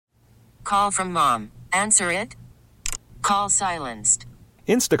Call from mom. Answer it. Call silenced.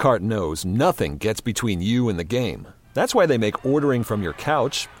 Instacart knows nothing gets between you and the game. That's why they make ordering from your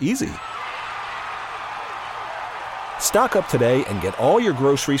couch easy. Stock up today and get all your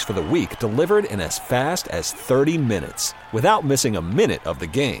groceries for the week delivered in as fast as 30 minutes without missing a minute of the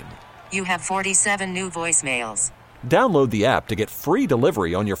game. You have 47 new voicemails. Download the app to get free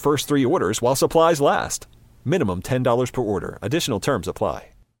delivery on your first 3 orders while supplies last. Minimum $10 per order. Additional terms apply.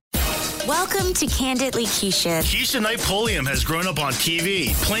 Welcome to Candidly Keisha. Keisha Knight Pulliam has grown up on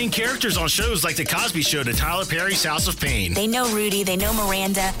TV, playing characters on shows like The Cosby Show to Tyler Perry's House of Pain. They know Rudy, they know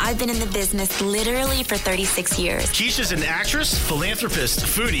Miranda. I've been in the business literally for 36 years. Keisha's an actress, philanthropist,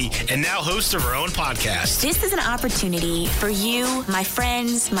 foodie, and now host of her own podcast. This is an opportunity for you, my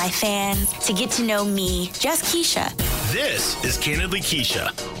friends, my fans, to get to know me, just Keisha. This is Candidly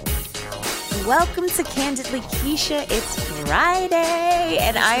Keisha. Welcome to Candidly Keisha. It's Friday,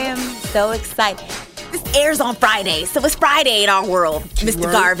 and I am so excited. This airs on Friday, so it's Friday in our world, Mr.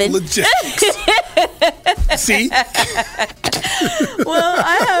 Garvin. Legit. See? Well,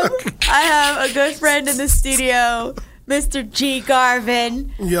 I have a good friend in the studio, Mr. G.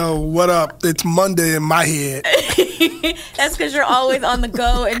 Garvin. Yo, what up? It's Monday in my head. That's because you're always on the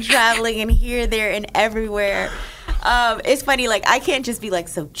go and traveling and here, there, and everywhere. It's funny, like, I can't just be like,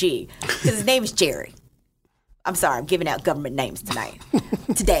 so G, because his name is Jerry. I'm sorry, I'm giving out government names tonight.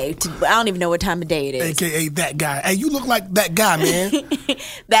 Today, I don't even know what time of day it is. AKA that guy. Hey, you look like that guy, man.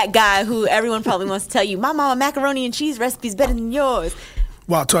 That guy who everyone probably wants to tell you, my mama macaroni and cheese recipe is better than yours.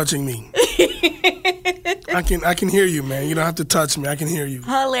 While touching me. I can hear you, man. You don't have to touch me. I can hear you.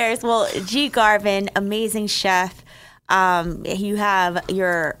 Hilarious. Well, G. Garvin, amazing chef. You have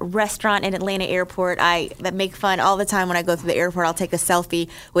your restaurant in Atlanta Airport. That make fun all the time when I go through the airport. I'll take a selfie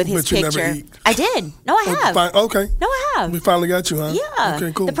with his But you picture. never eat. I did. No, I have. Okay. No, I have. We finally got you, huh? Yeah.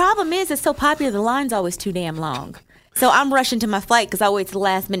 Okay, cool. The problem is it's so popular, the line's always too damn long. So I'm rushing to my flight because I wait to the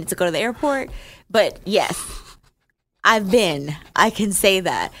last minute to go to the airport. But yes, I've been. I can say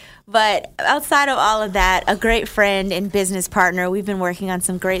that. But outside of all of that, a great friend and business partner. We've been working on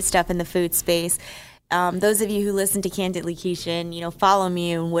some great stuff in the food space. Those of you who listen to Candidly Keisha and, follow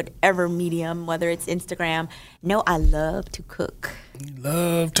me in whatever medium, whether it's Instagram, know I love to cook. You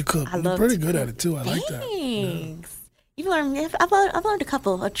love to cook. You're pretty good at it, too. I like that. Thanks. You've learned, I've learned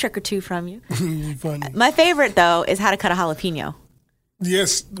a trick or two from you. You're funny. My favorite, though, is how to cut a jalapeno.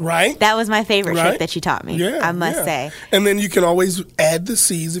 Yes, right? That was my favorite trick that you taught me, I must say. And then you can always add the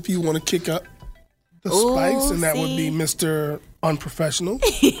seeds if you want to kick up the spice, and that would be Mr. Unprofessional,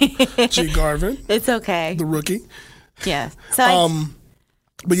 G. Garvin. It's okay. The rookie. Yeah. So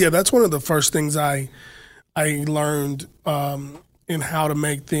but yeah, that's one of the first things I learned in how to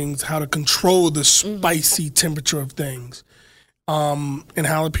make things, how to control the spicy temperature of things. And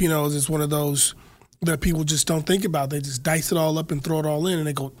jalapenos is one of those that people just don't think about. They just dice it all up and throw it all in, and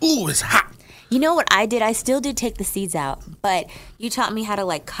they go, ooh, it's hot. You know what I did? I still do take the seeds out, but you taught me how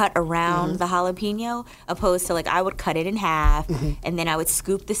to cut around the jalapeno, opposed to I would cut it in half, and then I would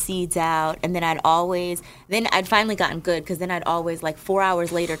scoop the seeds out, and then I'd finally gotten good, because then I'd always 4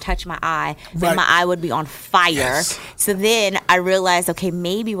 hours later touch my eye, then my eye would be on fire. Yes. So then I realized, okay,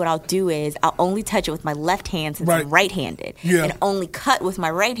 maybe what I'll do is I'll only touch it with my left hand since I'm right-handed, and only cut with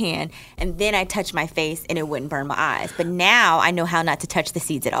my right hand, and then I touch my face and it wouldn't burn my eyes. But now I know how not to touch the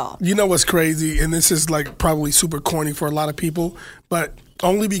seeds at all. You know what's crazy? And this is probably super corny for a lot of people, but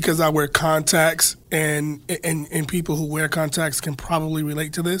only because I wear contacts and people who wear contacts can probably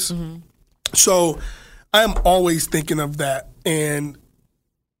relate to this. Mm-hmm. So I'm always thinking of that. And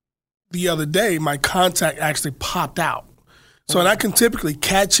the other day, my contact actually popped out. So and I can typically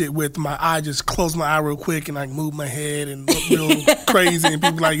catch it with my eye, just close my eye real quick and move my head and look real crazy. And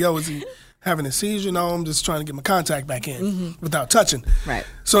people are like, yo, is he having a seizure? No, I'm just trying to get my contact back in without touching. Right.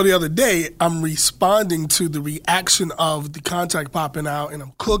 So the other day, I'm responding to the reaction of the contact popping out, and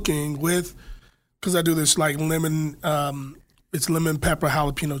I'm cooking because I do this lemon, it's lemon pepper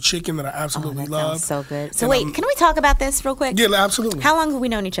jalapeno chicken that I absolutely love. Sounds so good. So wait, can we talk about this real quick? Yeah, absolutely. How long have we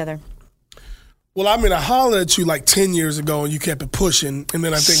known each other? Well, I hollered at you 10 years ago, and you kept it pushing, and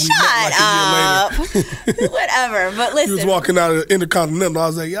then I think we met a year later. Whatever, but listen. You was walking out of the Intercontinental. I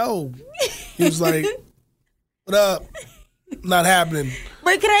was like, yo. He was like, what up? Not happening.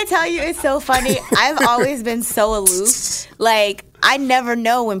 But can I tell you, it's so funny. I've always been so aloof. I never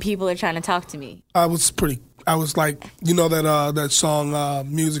know when people are trying to talk to me. I was like, that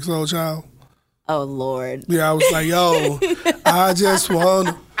song, Music Soul Child? Oh, Lord. Yeah, I was like, yo, I just want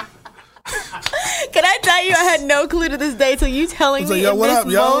to. Can I tell you, I had no clue to this day till you telling me in this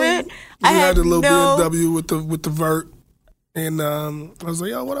moment. You had the little BMW with the vert. And I was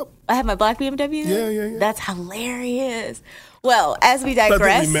like, yo, what up? I have my black BMW. Yeah. That's hilarious. Well, as we I think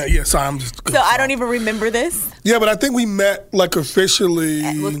digress, we met. Yeah, sorry, I'm just. so I don't even remember this Yeah, but I think we met like officially.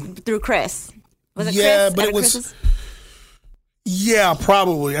 through Chris. Was it Yeah, Chris? but At it was- Chris's? Yeah,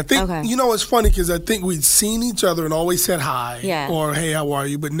 probably. I think, Okay. you know, it's funny because I think we'd seen each other and always said hi. Yeah. Or, hey, how are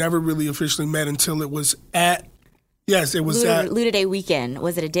you? But never really officially met until it was at, yes, it was at, Luda Day weekend.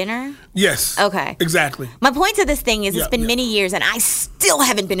 Was it a dinner? yes. Okay. Exactly. My point to this thing is Yeah, it's been yeah. many years and I still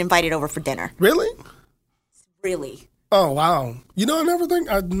haven't been invited over for dinner. Really? Really? Oh, wow. You know,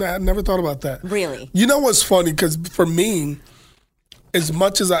 I never thought about that. Really? You know what's funny? Because for me, as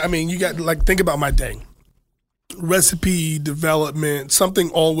much as I mean, you got like, think about my day. Recipe development, something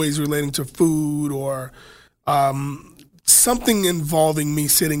always relating to food or something involving me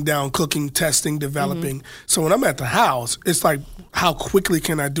sitting down, cooking, testing, developing. So when I'm at the house, it's like, how quickly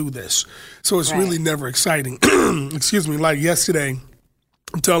can I do this? So it's really never exciting. Excuse me. Like yesterday,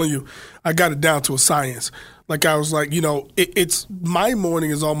 I'm telling you, I got it down to a science. Like I was like, you know, it's my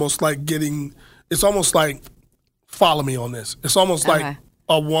morning is almost like it's almost like, follow me on this. It's almost like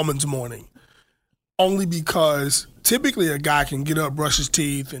a woman's morning. Only because typically a guy can get up, brush his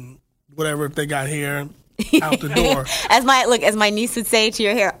teeth, and whatever if they got hair, out the door. As my niece would say to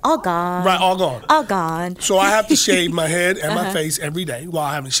your hair, all gone. Right, all gone. All gone. So I have to shave my head and my face every day. Well,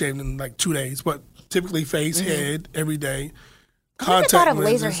 I haven't shaved in like 2 days, but typically face, head every day. I never thought of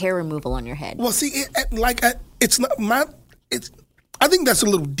laser lenses. hair removal on your head. Well, see, it's not my. I think that's a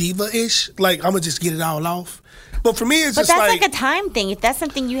little diva-ish. Like I'm gonna just get it all off. But for me, it's But just that's like a time thing. If that's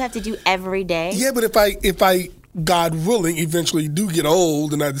something you have to do every day, yeah. But if I God willing, eventually do get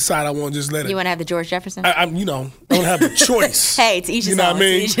old, and I decide I want to just let it. you want to have the George Jefferson? I'm, I don't have a choice. Hey, it's each his You know own. what I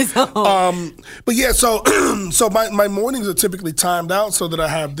mean? It's each his own. But yeah, so my mornings are typically timed out so that I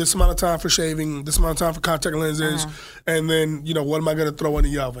have this amount of time for shaving, this amount of time for contact lenses, and then what am I going to throw in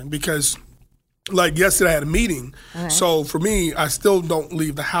the oven? Because like yesterday I had a meeting, so for me I still don't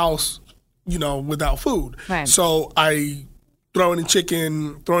leave the house, without food. Right. So I throw in the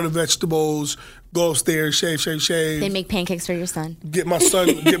chicken, throw in the vegetables, go upstairs, shave. They make pancakes for your son. Get my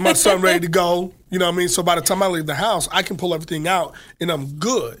son ready to go. You know what I mean? So by the time I leave the house, I can pull everything out and I'm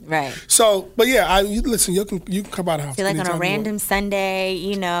good. Right. So, but yeah, listen. You can come by the house. So like on anytime a you random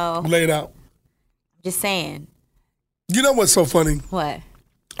Sunday, want. Lay it out. just saying. You know what's so funny? What?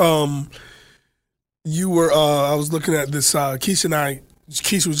 You were. I was looking at this. Keisha and I.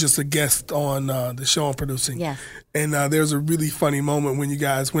 Keisha was just a guest on the show I'm producing. Yeah. And there's a really funny moment when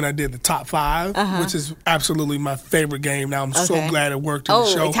I did the top 5, which is absolutely my favorite game. Now I'm so glad it worked in the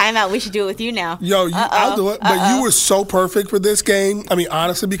show. Oh, time out. We should do it with you now. Yo, I'll do it. But you were so perfect for this game. I mean,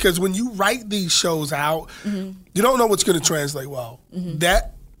 honestly, because when you write these shows out, you don't know what's going to translate well.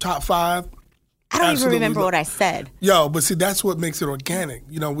 That top 5. I don't even remember what I said. Yo, but see, that's what makes it organic.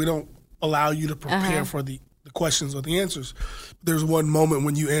 We don't allow you to prepare for the questions or the answers. There's one moment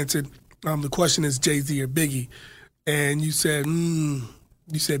when you answered, the question is Jay-Z or Biggie, and you said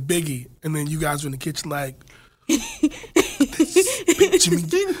Biggie, and then you guys were in the kitchen like, Jimmy.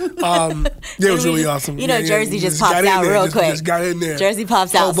 It was really awesome. Jersey just pops out real quick. Just got in there. Jersey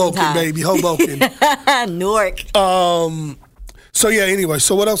pops out Hoboken, sometime. baby, Hoboken. Newark. So yeah. Anyway,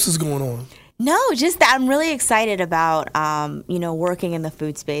 so what else is going on? No, just that I'm really excited about, working in the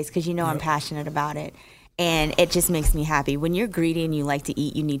food space because I'm passionate about it. And it just makes me happy. When you're greedy and you like to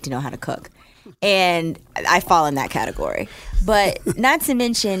eat, you need to know how to cook. And I fall in that category. But not to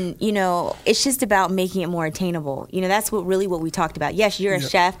mention, it's just about making it more attainable. That's what we talked about. Yes, you're a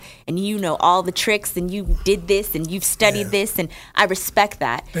chef and you know all the tricks and you did this and you've studied this. And I respect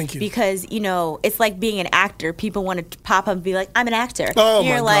that. Thank you. Because, it's like being an actor. People want to pop up and be like, I'm an actor. Oh,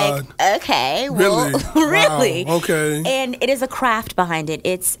 you're my like, God. okay, well, really? Wow. Okay. And it is a craft behind it.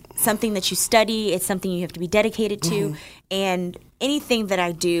 It's something that you study. It's something you have to be dedicated to. And anything that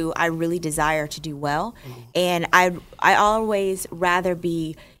I do, I really desire to do well. And I always rather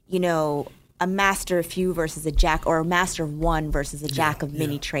be, a master of few versus a jack, or a master of one versus a jack of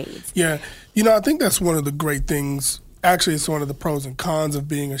many trades. Yeah. I think that's one of the great things. Actually, it's one of the pros and cons of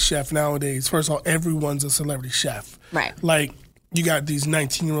being a chef nowadays. First of all, everyone's a celebrity chef. Right. Like, you got these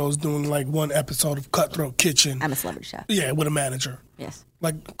 19-year-olds doing like one episode of Cutthroat Kitchen. I'm a celebrity chef. Yeah, with a manager. Yes.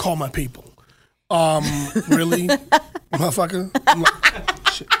 Like, call my people. Really? Motherfucker? I'm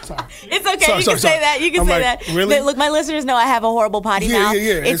like, shit, sorry. It's okay. You can say that. You can say that. Really? But look, my listeners know I have a horrible potty mouth.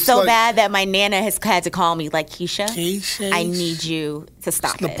 Yeah. It's so bad that my Nana has had to call me like, Keisha, Keisha, I need you to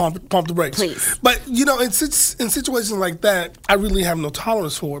stop it. Pump the brakes. Please. But, in situations like that, I really have no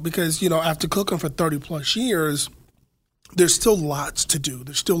tolerance for it because, after cooking for 30 plus years, there's still lots to do.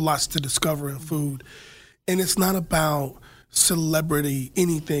 There's still lots to discover in food. And it's not about celebrity,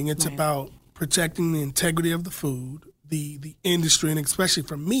 anything. It's about protecting the integrity of the food, the industry, and especially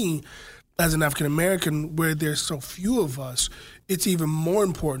for me, as an African American, where there's so few of us, it's even more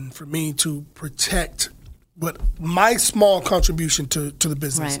important for me to protect what my small contribution to the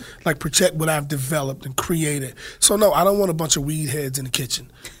business, like protect what I've developed and created. So no, I don't want a bunch of weed heads in the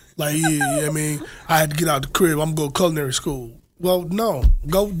kitchen. Like, I mean, I had to get out the crib. I'm going to culinary school. Well, no,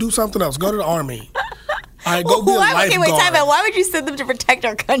 go do something else. Go to the Army. I go be a lifeguard. Okay, wait, time out. Why would you send them to protect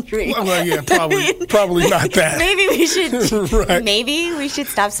our country? Well, yeah, probably not that. Maybe we should. Maybe we should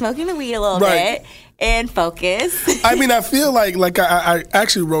stop smoking the weed a little bit and focus. I mean, I feel like I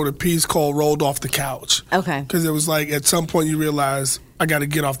actually wrote a piece called "Rolled Off the Couch." Okay. Because it was like at some point you realize I got to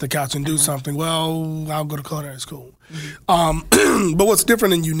get off the couch and do something. Well, I'll go to culinary school. But what's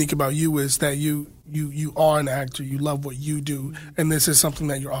different and unique about you is that you are an actor. You love what you do, and this is something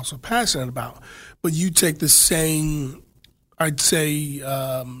that you're also passionate about. But you take the same, I'd say,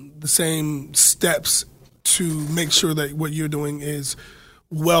 the same steps to make sure that what you're doing is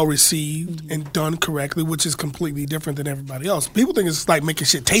well received and done correctly, which is completely different than everybody else. People think it's like making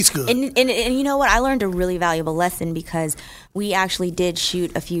shit taste good. And you know what? I learned a really valuable lesson because we actually did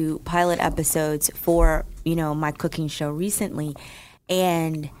shoot a few pilot episodes for, my cooking show recently.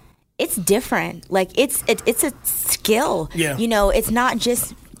 And it's different. Like it's a skill. Yeah. It's not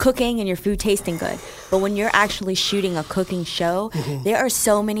just cooking and your food tasting good, but when you're actually shooting a cooking show, there are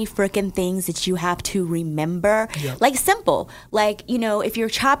so many freaking things that you have to remember. Yeah. Like simple, like if you're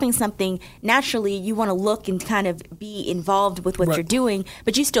chopping something, naturally you want to look and kind of be involved with what you're doing,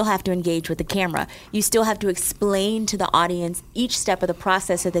 but you still have to engage with the camera. You still have to explain to the audience each step of the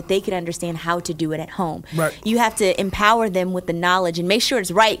process so that they can understand how to do it at home. Right. You have to empower them with the knowledge and make sure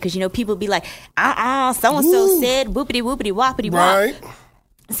it's right, because people be like, so and so said whoopity whoopity whoppity wop. Right.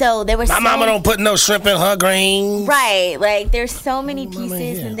 So there was my mama don't put no shrimp in her greens. Right, like there's so many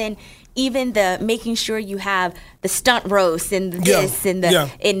pieces, and then even the making sure you have the stunt roast and this and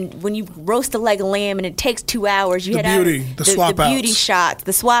and when you roast a leg of lamb and it takes 2 hours, you had the beauty shots,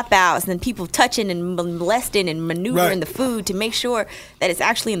 the swap outs, and then people touching and molesting and maneuvering the food to make sure that it's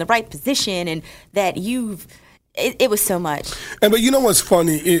actually in the right position and that it was so much. But you know what's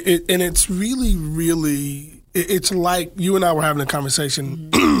funny? And it's really, really. It's like you and I were having a conversation.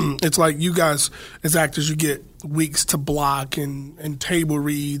 It's like you guys, as actors, you get weeks to block and table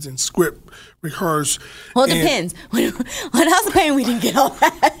reads and script rehearse. Well, it depends. When House of Pain, we didn't get all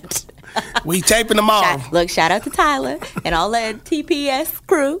that. We taping them all. Shout out to Tyler and all that TPS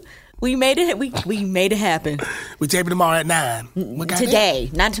crew. We made it. We made it happen. We taping them all at 9 today,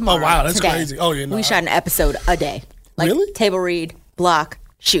 not tomorrow. Oh wow, that's today. crazy. Oh yeah, we shot an episode a day. Really? Table read, block,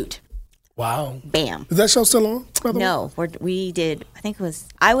 shoot. Wow. Bam. Is that show still on? No, we did.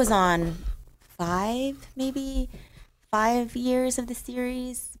 I was on 5 years of the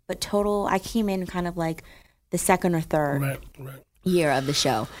series, but total, I came in kind of like the second or third year of the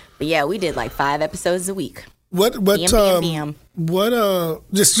show. But yeah, we did like 5 episodes a week. Just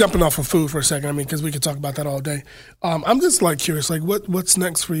jumping off of food for a second, I mean, because we could talk about that all day. I'm just like curious, like what's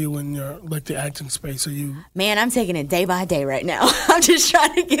next for you in your the acting space? Man, I'm taking it day by day right now. I'm just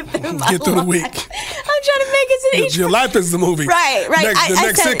trying to get through the week. I'm trying to make it to each. Your life is the movie, right? The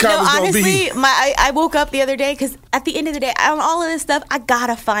next sitcom is honestly, gonna be. I woke up the other day because at the end of the day, on all of this stuff, I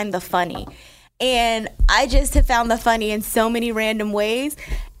gotta find the funny, and I just have found the funny in so many random ways,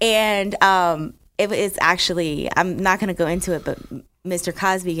 and It's actually, I'm not going to go into it, but Mr.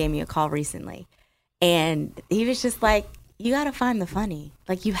 Cosby gave me a call recently. And he was just like, you got to find the funny.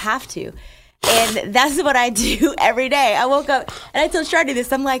 Like, you have to. And that's what I do every day. I woke up and I told Shreddy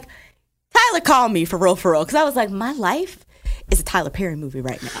this. I'm like, Tyler called me for real. Because I was like, my life is a Tyler Perry movie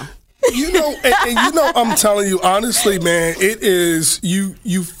right now. I'm telling you, honestly, man, it is,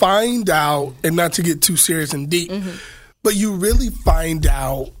 you find out, and not to get too serious and deep, but you really find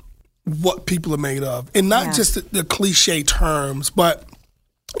out what people are made of, and not just the cliche terms, but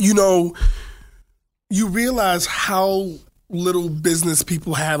you realize how little business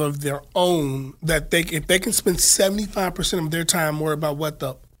people have of their own, that if they can spend 75% of their time worry about what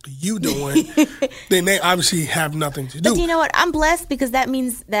the you doing, then they obviously have nothing to do. But you know what? I'm blessed because that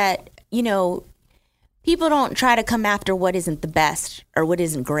means that people don't try to come after what isn't the best or what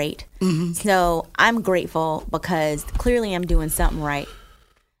isn't great. So I'm grateful because clearly I'm doing something right.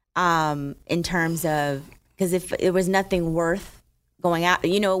 In terms of, because if it was nothing worth going out,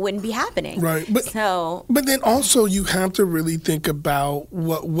 it wouldn't be happening. Right. But then also you have to really think about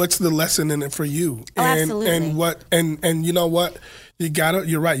what's the lesson in it for you. Absolutely. And you know what?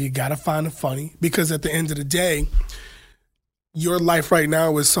 You're right. You gotta find the funny, because at the end of the day, your life right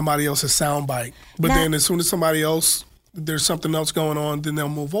now is somebody else's soundbite. But then as soon as somebody else there's something else going on, then they'll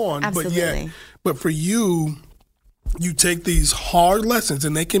move on. Absolutely. But for you, you take these hard lessons,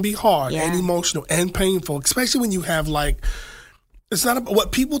 and they can be hard and emotional and painful, especially when you have it's not about,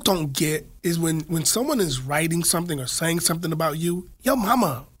 what people don't get is when someone is writing something or saying something about you, your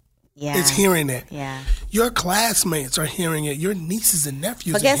mama is hearing it. Yeah. Your classmates are hearing it. Your nieces and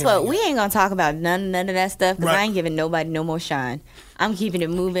nephews But guess what? We ain't going to talk about none of that stuff because I ain't giving nobody no more shine. I'm keeping it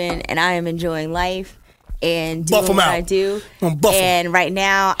moving, and I am enjoying life and doing what I do. And right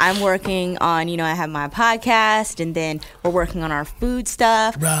now I'm working on, I have my podcast, and then we're working on our food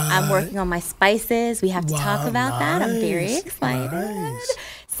stuff. Right. I'm working on my spices. We have to talk about that. I'm very excited. Nice.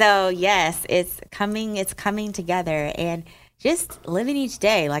 So yes, it's coming together, and just living each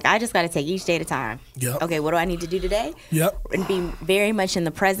day. Like, I just got to take each day at a time. Yep. Okay, what do I need to do today? Yep. And be very much in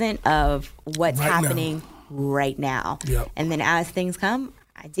the present of what's happening right now. Yep. And then as things come,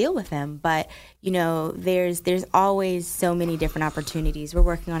 I deal with them. But, there's always so many different opportunities. We're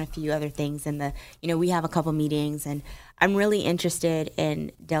working on a few other things, and we have a couple meetings, and I'm really interested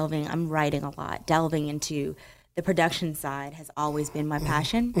in I'm writing a lot. Delving into the production side has always been my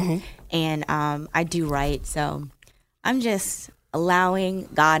passion. Mm-hmm. And I do write, so I'm just allowing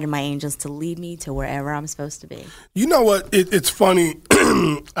God and my angels to lead me to wherever I'm supposed to be. You know what? It's funny.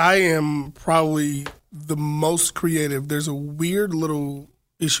 I am probably the most creative. There's a weird little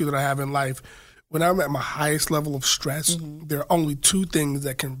issue that I have in life. When I'm at my highest level of stress, there are only two things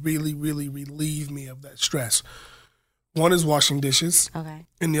that can really, really relieve me of that stress. One is washing dishes,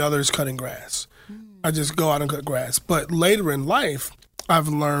 and the other is cutting grass. I just go out and cut grass. But later in life, I've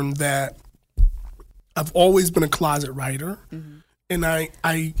learned that I've always been a closet writer, and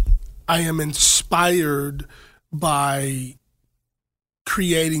I am inspired by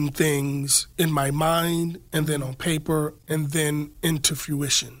creating things in my mind and then on paper and then into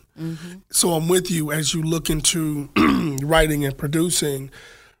fruition. So I'm with you as you look into writing and producing.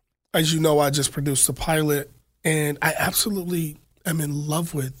 As you know, I just produced the pilot, and I absolutely am in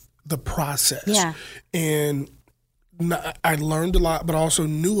love with the process. Yeah. And I learned a lot, but also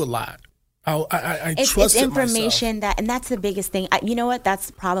knew a lot. I trusted it's information myself. and that's the biggest thing. You know what?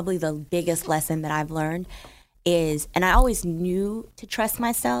 That's probably the biggest lesson that I've learned and I always knew to trust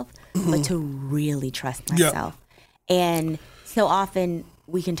myself, but to really trust myself. And so often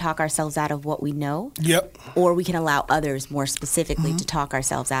we can talk ourselves out of what we know, or we can allow others more specifically to talk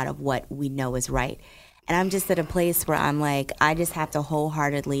ourselves out of what we know is right. And I'm just at a place where I'm like, I just have to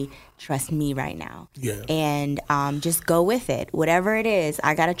wholeheartedly trust me right now. And just go with it. Whatever it is,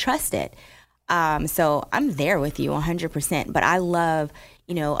 I got to trust it. So I'm there with you 100%. But I love,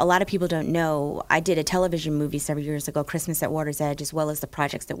 a lot of people don't know, I did a television movie several years ago, Christmas at Water's Edge, as well as the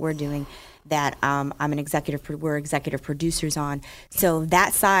projects that we're doing that we're executive producers on. So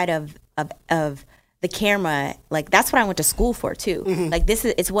that side of the camera, that's what I went to school for too.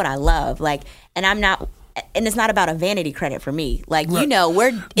 It's what I love. And it's not about a vanity credit for me. we're in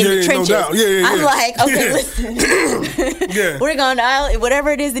the trenches. No doubt. I'm like, okay, listen. We're going to,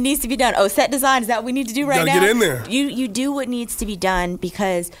 whatever it is that needs to be done. Oh, set design, is that what we need to do right now? Gotta get in there. You do what needs to be done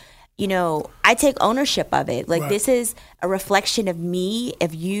because, I take ownership of it. This is a reflection of me,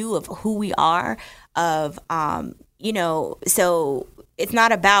 of you, of who we are, of, so it's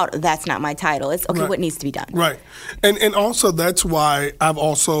not about that's not my title. It's what needs to be done. Right. And also that's why I've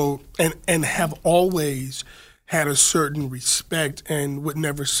also and have always had a certain respect and would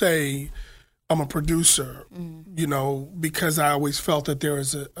never say I'm a producer, because I always felt that there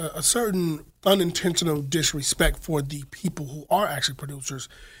is a certain unintentional disrespect for the people who are actually producers.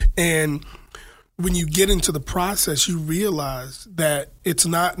 And when you get into the process, you realize that it's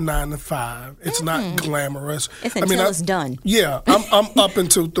not 9 to 5. It's not glamorous. It's until it's done. Yeah, I'm up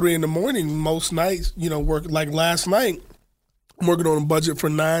until 3 in the morning most nights. Work like last night. I'm working on a budget for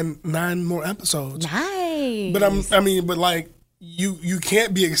nine more episodes. Nice. But you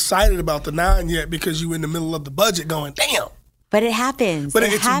can't be excited about the 9 yet because you're in the middle of the budget going, damn. But it happens. But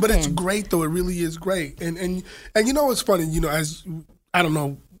it's great though. It really is great. And it's funny. As I don't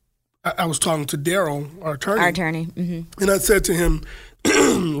know. I was talking to Daryl, our attorney. And I said to him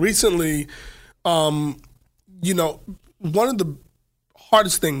recently, one of the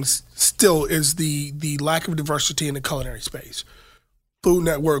hardest things still is the lack of diversity in the culinary space. Food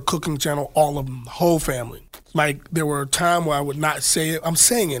Network, Cooking Channel, all of them, the whole family. There were a time where I would not say it. I'm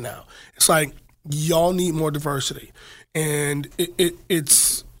saying it now. It's like, y'all need more diversity. And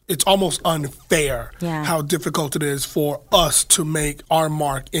it's almost unfair how difficult it is for us to make our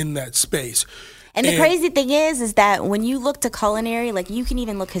mark in that space. And the crazy thing is that when you look to culinary, you can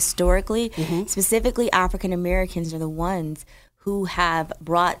even look historically, specifically African Americans are the ones who have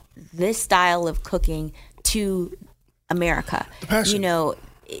brought this style of cooking to America. The passion. You know,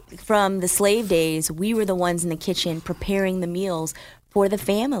 from the slave days, we were the ones in the kitchen preparing the meals for the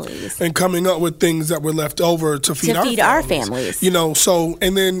families. And coming up with things that were left over to feed our families. You know, so,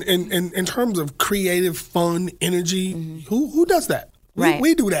 and then in terms of creative, fun, energy, who does that? Right.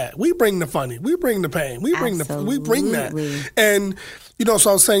 We do that. We bring the funny. We bring the pain. We bring that. And, you know,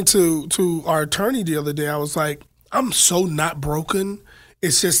 so I was saying to our attorney the other day, I was like, I'm so not broken.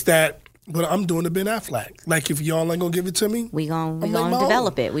 It's just that but I'm doing the Ben Affleck. Like, if y'all ain't gonna give it to me, we gonna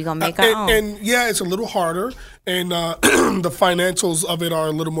develop it. We gonna make our own. And yeah, it's a little harder, and the financials of it are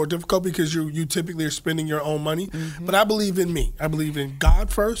a little more difficult because you typically are spending your own money. Mm-hmm. But I believe in me. I believe in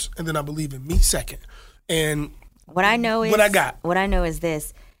God first, and then I believe in me second. And what I know is what I know is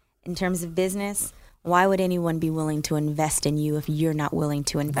this: in terms of business, why would anyone be willing to invest in you if you're not willing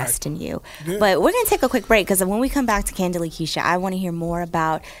to invest in you? Yeah. But we're going to take a quick break because when we come back to Candidly Keisha, I want to hear more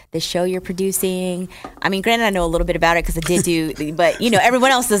about the show you're producing. I mean, granted, I know a little bit about it because I did do, but, you know,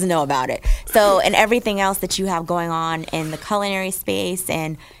 everyone else doesn't know about it. So, and everything else that you have going on in the culinary space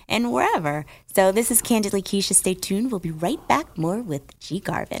and wherever. So this is Candidly Keisha. Stay tuned. We'll be right back. More with G.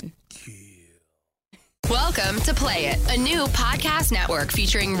 Garvin. Welcome to Play It, a new podcast network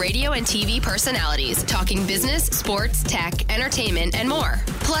featuring radio and TV personalities talking business, sports, tech, entertainment, and more.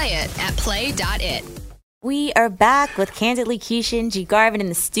 Play it at play.it. We are back with Candidly Keisha and G. Garvin in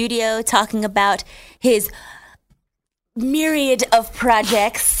the studio talking about his myriad of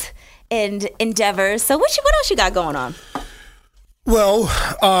projects and endeavors. So what else you got going on? Well,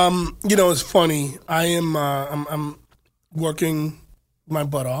 you know, it's funny. I am I'm working my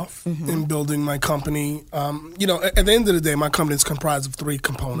butt off in building my company. You know, at the end of the day, my company is comprised of three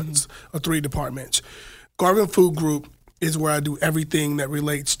components or three departments. Garvin Food Group is where I do everything that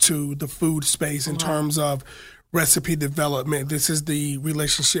relates to the food space in terms of recipe development. This is the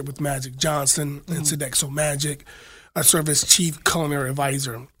relationship with Magic Johnson and Sodexo Magic. I serve as Chief Culinary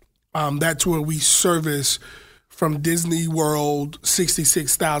Advisor. That's where we service from Disney World,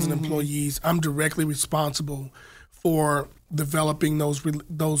 66,000 employees. I'm directly responsible for developing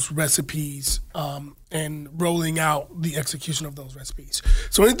those recipes and rolling out the execution of those recipes.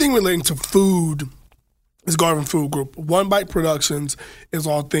 So anything relating to food is Garvin Food Group. One Bite Productions is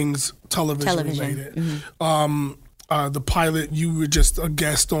all things television related. The pilot you were just a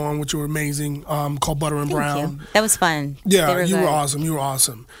guest on, which were amazing, called Butter and Brown. You. That was fun. Yeah, you were awesome. You were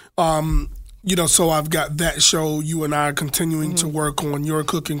awesome. You know, so I've got that show. You and I are continuing to work on your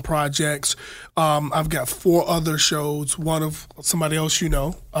cooking projects. I've got 4 other shows. One of somebody else you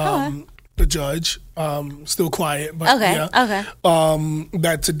know, the judge. Still quiet, but yeah.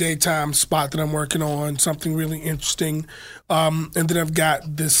 That's a daytime spot that I'm working on. Something really interesting. And then I've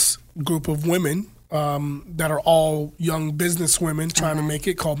got this group of women that are all young business women trying to make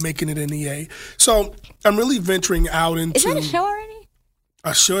it, called Making It NEA. So I'm really venturing out into. Is that a show already?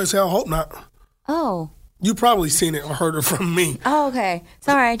 I sure as hell hope not. Oh. You probably seen it or heard it from me. Oh, okay.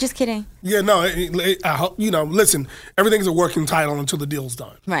 Sorry, just kidding. Yeah, no, I hope, you know, listen, everything's a working title until the deal's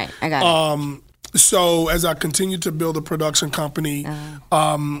done. Right, I got it. So as I continue to build a production company,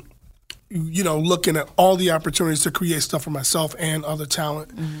 you know, looking at all the opportunities to create stuff for myself and other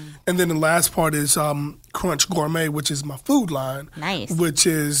talent. And then the last part is Crunch Gourmet, which is my food line. Nice. Which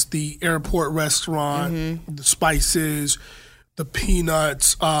is the airport restaurant, the spices, the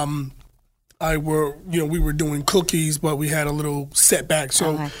peanuts. We were doing cookies, but we had a little setback.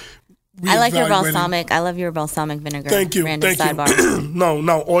 So I like your balsamic. I love your balsamic vinegar. Thank you. Random Thank sidebar. you.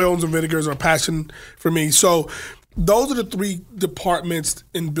 No, oils and vinegars are a passion for me. So those are the 3 departments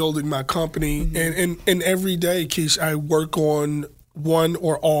in building my company. And every day, Keish, I work on one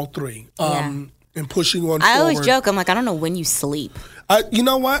or all 3 and pushing one forward. I always joke. I'm like, I don't know when you sleep. You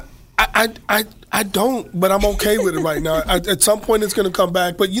know what? I don't, but I'm okay with it right now. At some point, it's going to come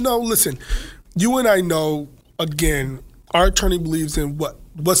back. But, you know, listen, you and I know, again, our attorney believes in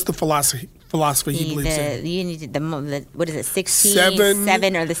what's the philosophy he believes in? You need the what is it, 16,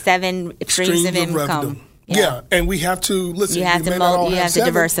 7 or the 7 streams of income. Revenue. Yeah, and we have to listen. You have to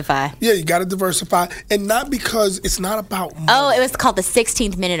diversify. Yeah, you got to diversify, and not because it's not about money. Oh, it was called the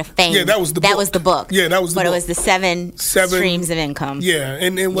 16th Minute of Fame. Yeah, that was the book. That was the book. Yeah, that was the book. But it was the 7 streams of income. Yeah,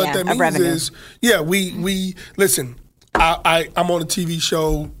 and what that means is, we listen. I'm on a TV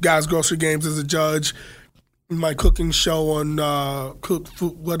show, Guys Grocery Games, as a judge. My cooking show on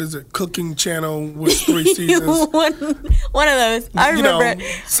Cooking Channel with 3 seasons. one of those. I remember.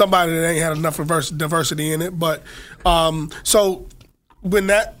 Somebody that ain't had enough diversity in it. But so when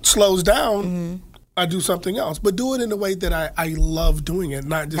that slows down, I do something else. But do it in a way that I love doing it,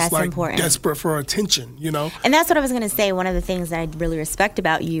 not just desperate for attention, you know? And that's what I was going to say. One of the things that I really respect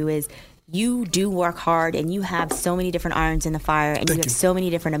about you is you do work hard and you have so many different irons in the fire and you have so many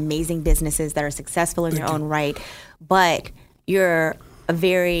different amazing businesses that are successful in their own right, but you're a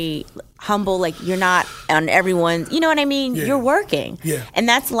very humble, like you're not on everyone's, you know what I mean? Yeah. You're working. Yeah. And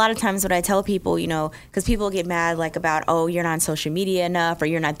that's a lot of times what I tell people, you know, because people get mad like about, oh, you're not on social media enough or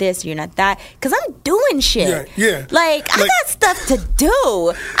you're not this or you're not that. Because I'm doing shit. Yeah. Like, I got stuff to do.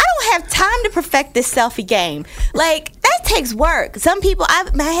 I don't have time to perfect this selfie game. Like, that takes work. Some people,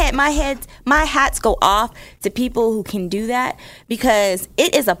 my hats go off to people who can do that because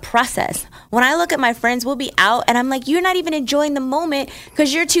it is a process. When I look at my friends, we'll be out and I'm like, you're not even enjoying the moment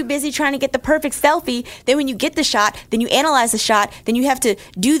because you're too busy trying to get the perfect selfie. Then when you get the shot, then you analyze the shot, then you have to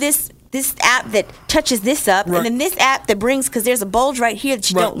do this app that touches this up, and then this app that brings, because there's a bulge right here that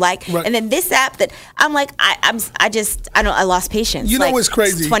you don't like, and then this app that I'm like, I lost patience. You know what's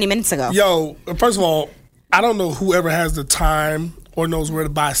crazy? 20 minutes ago. Yo, first of all, I don't know whoever has the time or knows where to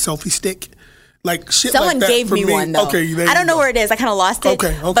buy a selfie stick. Like shit. Someone like that gave for me one though. Okay, I don't know where it is. I kind of lost it.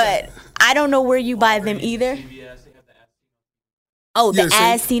 Okay. But I don't know where you buy them either. Oh, the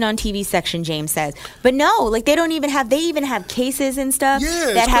as seen on TV section, James says. But no, like they even have cases and stuff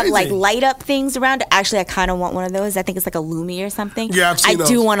that have like light up things around it. Actually, I kind of want one of those. I think it's like a Lumi or something. Yeah, I've seen those.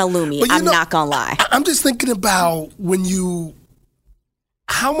 I do want a Lumi. I'm not going to lie. I'm just thinking about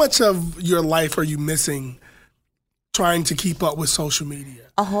how much of your life are you missing trying to keep up with social media?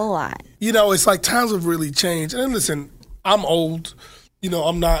 A whole lot. You know, it's like times have really changed. And listen, I'm old. You know,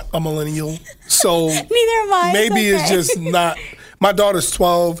 I'm not a millennial. So neither am I. Maybe it's just not. My daughter's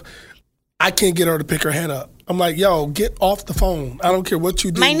 12. I can't get her to pick her head up. I'm like, yo, get off the phone. I don't care what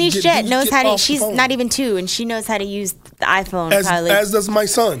you do. My niece Jet knows how to. She's not even 2, and she knows how to use the iPhone. As does my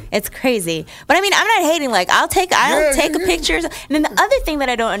son. It's crazy, but I mean, I'm not hating. Like, I'll take a picture. And then the other thing that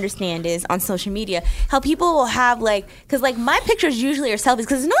I don't understand is on social media how people will have because my pictures usually are selfies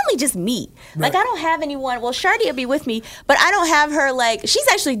because it's normally just me. Like, I don't have anyone. Well, Shardy will be with me, but I don't have her she's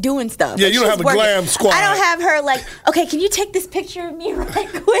actually doing stuff. Yeah, you don't have a glam squad. I don't have her okay, can you take this picture of me right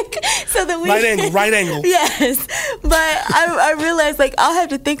quick so that we right angle. Yes. But I realized I'll have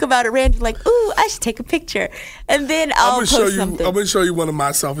to think about it randomly, ooh, I should take a picture. And then I'll post something. I'm going to show you one of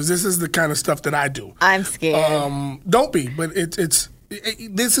my selfies. This is the kind of stuff that I do. I'm scared. Don't be, but this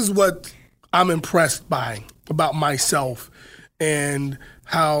is what I'm impressed by about myself and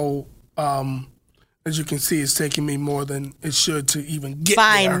how, as you can see, it's taking me more than it should to even get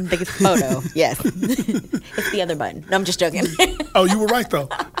there. Find the photo, yes. It's the other button. No, I'm just joking. Oh, you were right, though.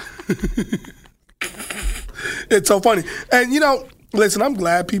 It's so funny. And, listen, I'm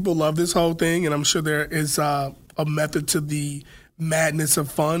glad people love this whole thing, and I'm sure there is a method to the madness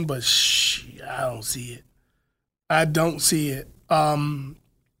of fun, but I don't see it. I don't see it.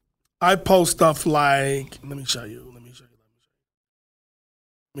 I post stuff like, let me show you.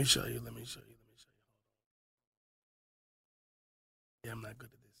 Yeah, I'm not good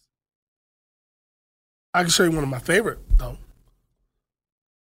at this. I can show you one of my favorite, though.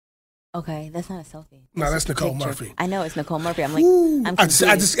 Okay, that's not a selfie. No, that's Nicole Murphy. I know it's Nicole Murphy. I'm I'm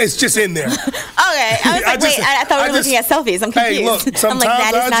confused. it's just in there. Okay, I was I thought we were looking at selfies. I'm confused. Hey, look, I'm like,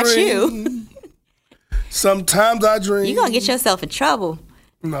 that is not you. Sometimes I dream. You're going to get yourself in trouble.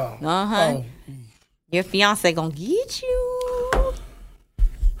 No. Uh-huh. Oh. Your fiance going to get you.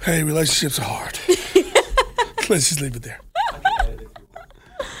 Hey, relationships are hard. Let's just leave it there.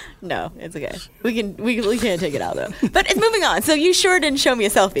 No, it's okay. We can't take it out though. But it's moving on. So you sure didn't show me a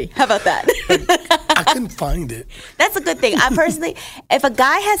selfie. How about that? I couldn't find it. That's a good thing. I personally, if a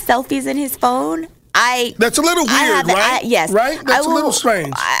guy has selfies in his phone, that's a little weird, right? Yes. Right? That's a little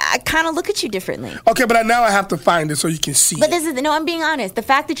strange. I kind of look at you differently. Okay, but now I have to find it so you can see it. But I'm being honest. The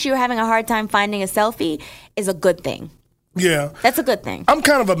fact that you're having a hard time finding a selfie is a good thing. Yeah. That's a good thing. I'm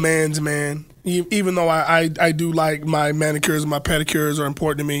kind of a man's man, even though I do like my manicures and my pedicures are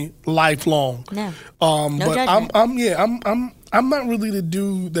important to me lifelong. No. No but judgment. I'm not really the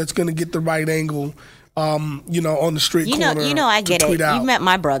dude that's going to get the right angle. On the street corner. I get it. Out. You've met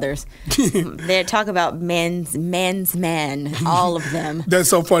my brothers. They talk about men's man, all of them. That's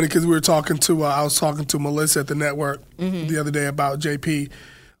so funny because I was talking to Melissa at the network the other day about JP,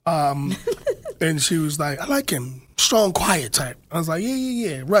 and she was like, I like him. Strong, quiet type. I was like,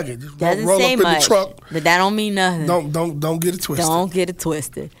 yeah, rugged. Just doesn't roll say up in much, the truck. but that don't mean nothing. Don't get it twisted. Don't get it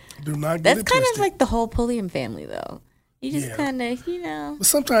twisted. Do not get That's it twisted. kind of like the whole Pulliam family, though. You just kind of, But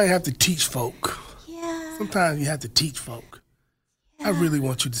sometimes you have to teach folk. Yeah. Sometimes you have to teach folk. Yeah. I really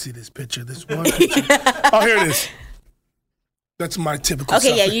want you to see this picture. This one picture. Oh, here it is. That's my typical.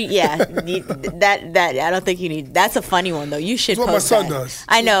 Okay, selfie. that I don't think you need. That's a funny one though. You should. That's what post my son that. does.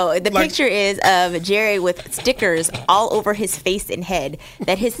 I know. The picture is of Jerry with stickers all over his face and head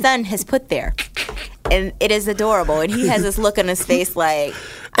that his son has put there, and it is adorable. And he has this look on his face like,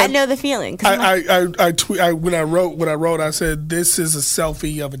 I know the feeling. When I wrote, I said, "This is a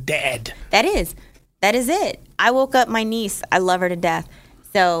selfie of a dad." That is it. I woke up my niece. I love her to death.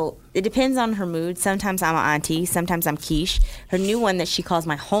 So it depends on her mood. Sometimes I'm an auntie. Sometimes I'm Quiche. Her new one that she calls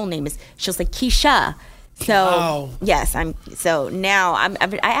my whole name is, she'll say Keisha. So yes, So now I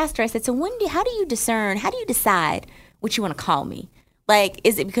asked her. I said, so how do you decide what you want to call me? Like,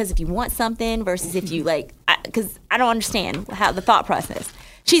 is it because if you want something versus if you like? Because I don't understand how the thought process.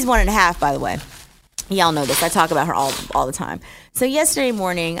 She's 1.5, by the way. Y'all know this. I talk about her all the time. So yesterday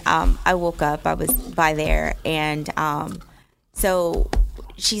morning, I woke up. I was by there, and so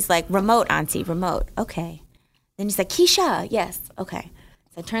she's like, remote, auntie, remote. Okay. Then she's like, Keisha, yes. Okay.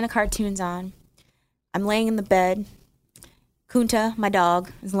 So I turn the cartoons on. I'm laying in the bed. Kunta, my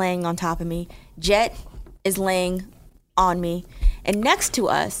dog, is laying on top of me. Jet is laying on me. And next to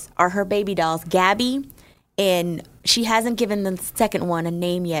us are her baby dolls, Gabby, and she hasn't given the second one a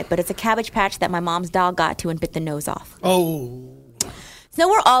name yet, but it's a Cabbage Patch that my mom's dog got to and bit the nose off. Oh. So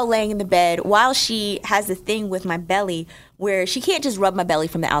we're all laying in the bed while she has a thing with my belly where she can't just rub my belly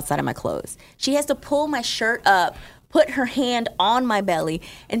from the outside of my clothes. She has to pull my shirt up, put her hand on my belly,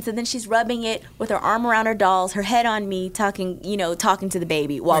 and so then she's rubbing it with her arm around her dolls, her head on me, talking to the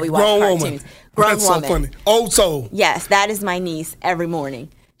baby while we watch cartoons. That's so funny. Oh, so. Yes, that is my niece every morning.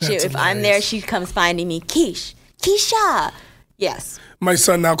 If I'm there, she comes finding me, Keisha. Yes. My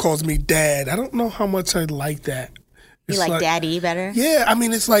son now calls me Dad. I don't know how much I like that. You like Daddy better? Yeah, I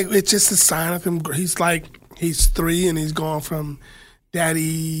mean, it's just a sign of him. He's 3 and he's gone from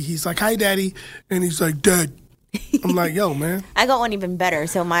Daddy. He's like, hi, Daddy. And he's like, Dad. I'm like, yo, man. I got one even better.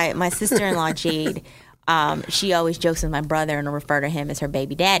 So my sister-in-law, Jade, she always jokes with my brother and will refer to him as her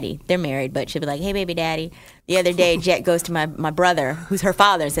baby daddy. They're married, but she'll be like, hey, baby daddy. The other day, Jet goes to my brother, who's her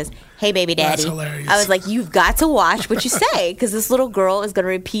father, and says, hey, baby daddy. That's hilarious. I was like, you've got to watch what you say, because this little girl is going to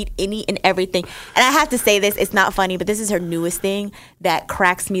repeat any and everything. And I have to say this, it's not funny, but this is her newest thing that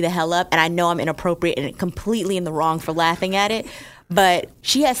cracks me the hell up, and I know I'm inappropriate and completely in the wrong for laughing at it, but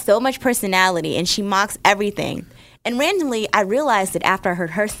she has so much personality, and she mocks everything. And randomly, I realized that after I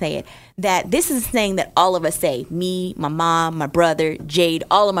heard her say it, that this is a saying that all of us say. Me, my mom, my brother, Jade,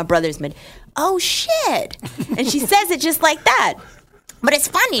 all of my brothers. Oh, shit. And she says it just like that. But it's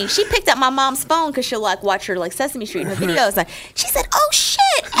funny. She picked up my mom's phone because she'll watch her Sesame Street in her videos. She said, oh,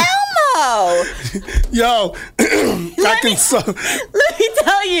 shit, Elmo. Yo, let me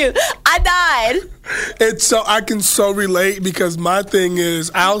tell you, I died. I can so relate because my thing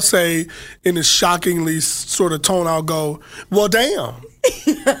is I'll say in a shockingly sort of tone, I'll go, well, damn.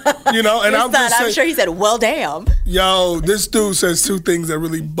 And I'm sure he said, well, damn. Yo, this dude says 2 things that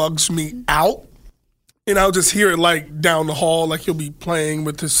really bugs me out. And I'll just hear it down the hall, he'll be playing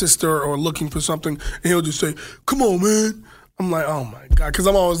with his sister or looking for something, and he'll just say, come on, man. I'm like, oh my God, because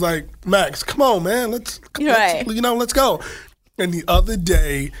I'm always like, Max, come on, man, let's go. And the other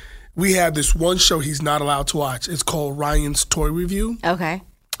day, we had this one show he's not allowed to watch. It's called Ryan's Toy Review. Okay.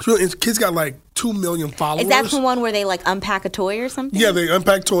 Kid's got 2 million followers. Is that the one where they unpack a toy or something? Yeah, they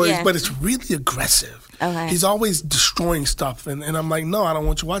unpack toys, but it's really aggressive. Okay. He's always destroying stuff, and I'm like, no, I don't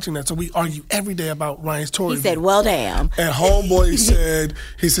want you watching that. So we argue every day about Ryan's Toy Review. He said, well, damn. And homeboy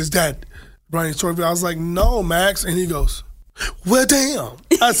says, Dad, Ryan's Toy Review. I was like, no, Max. And he goes, well, damn.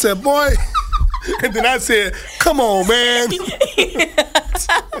 I said, boy. And then I said, come on, man.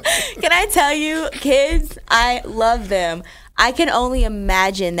 Can I tell you, kids, I love them. I can only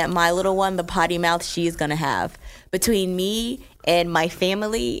imagine that my little one, the potty mouth she is going to have. Between me and my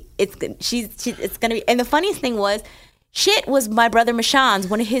family, it's going to be. And the funniest thing was, shit was my brother Mashan's,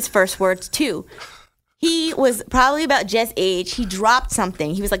 one of his first words, too. He was probably about Jet's age. He dropped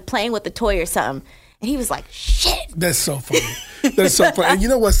something. He was playing with the toy or something. And he was like, shit. That's so funny. That's so funny. And you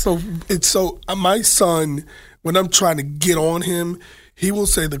know what's my son, when I'm trying to get on him, he will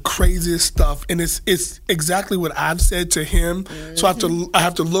say the craziest stuff, and it's exactly what I've said to him. Mm-hmm. So I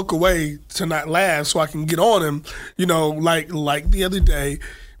have to look away to not laugh so I can get on him. Like the other day,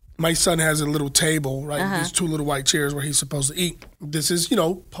 my son has a little table, right? Uh-huh. There's 2 little white chairs where he's supposed to eat. This is,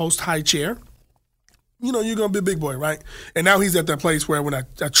 post high chair. You're gonna be a big boy, right? And now he's at that place where when I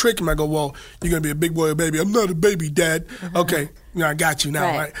trick him, I go, well, you're gonna be a big boy or baby. I'm not a baby, Dad. Uh-huh. Okay, I got you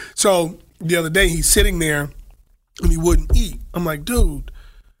now, right? So the other day he's sitting there. And he wouldn't eat. I'm like, dude,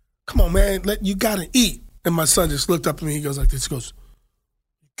 come on, man, you gotta eat. And my son just looked up at me. He goes like this. He goes,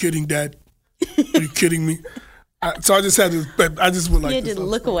 you kidding, Dad? Are you kidding me? So I just had to. I just went like. You had to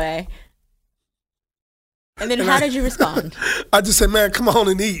look away. And then how did you respond? I just said, "Man, come on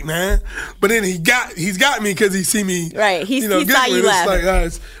and eat, man." But then he's got me because he see me. Right, he saw you it's laugh.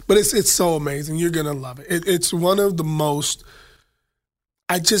 like, but it's so amazing. You're gonna love it. It's one of the most.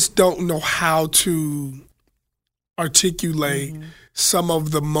 I just don't know how to articulate some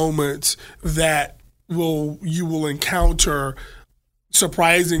of the moments that you will encounter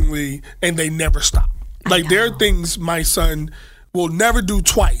surprisingly, and they never stop. Like there are things my son will never do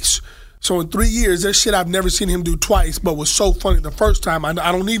twice. So in 3 years, there's shit I've never seen him do twice, but was so funny the first time, I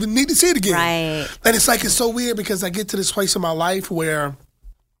don't even need to see it again. Right. And it's so weird because I get to this place in my life where,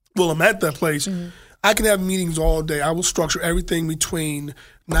 I'm at that place. I can have meetings all day. I will structure everything between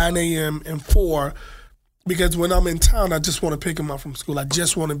 9 a.m. and 4 because when I'm in town, I just want to pick him up from school. I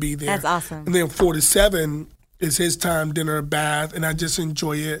just want to be there. That's awesome. And then 4 to 7 is his time, dinner, bath, and I just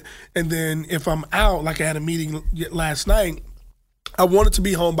enjoy it. And then if I'm out, like I had a meeting last night, I wanted to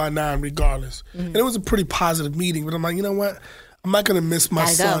be home by 9 regardless. And it was a pretty positive meeting, but I'm like, you know what? I'm not going to miss my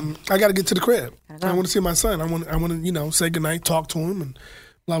son. I got to get to the crib. I want to see my son. I want to, say goodnight, talk to him, and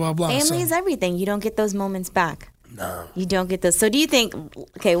blah, blah, blah. Family is everything. You don't get those moments back. No. You don't get those. So do you think,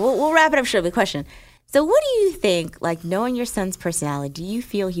 okay, we'll wrap it up short with a question. So what do you think, like knowing your son's personality, do you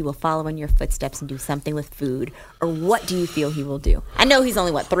feel he will follow in your footsteps and do something with food? Or what do you feel he will do? I know he's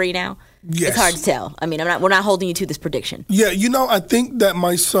only, 3 now? Yes. It's hard to tell. I mean, we're not holding you to this prediction. Yeah, I think that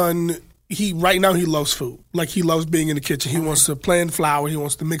my son, right now he loves food. Like he loves being in the kitchen. He wants to plant flour. He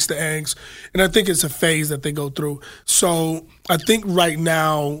wants to mix the eggs. And I think it's a phase that they go through. So I think right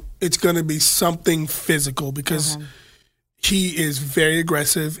now it's going to be something physical because he is very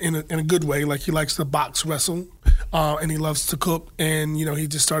aggressive in a good way. Like he likes to box wrestle and he loves to cook. And, he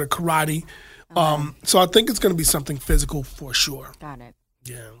just started karate. So I think it's going to be something physical for sure. Got it.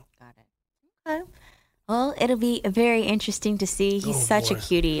 Yeah. Got it. Okay. Well, it'll be very interesting to see. He's such a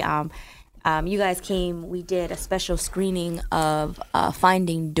cutie. You guys came, we did a special screening of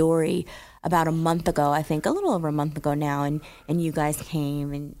Finding Dory about a month ago, I think, a little over a month ago now, and you guys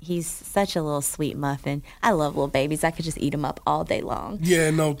came, and he's such a little sweet muffin. I love little babies. I could just eat him up all day long. Yeah,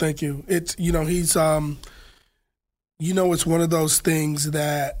 no, thank you. It's, he's, it's one of those things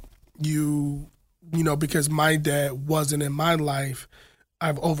that because my dad wasn't in my life,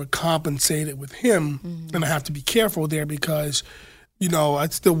 I've overcompensated with him, and I have to be careful there because I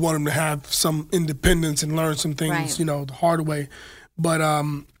still want him to have some independence and learn some things, the hard way. But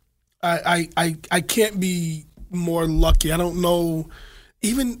I can't be more lucky. I don't know.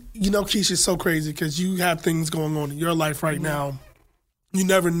 Even, Keisha's so crazy because you have things going on in your life right now. You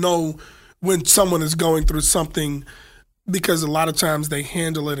never know when someone is going through something because a lot of times they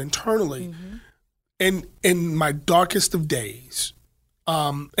handle it internally. And in my darkest of days,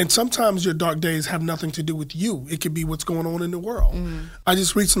 and sometimes your dark days have nothing to do with you. It could be what's going on in the world. I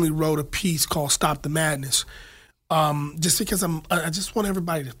just recently wrote a piece called Stop the Madness. Just because I just want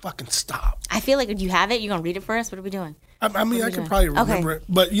everybody to fucking stop. I feel like if you have it, you're going to read it for us? What are we doing? I mean, I can probably remember it.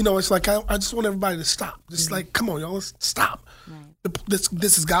 But, it's like I just want everybody to stop. Just like, come on, y'all, let's stop. Right.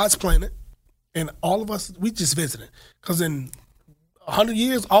 This is God's planet. And all of us, we just visiting. Because in 100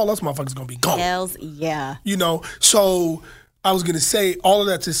 years, all us motherfuckers going to be gone. Hells yeah. So I was going to say all of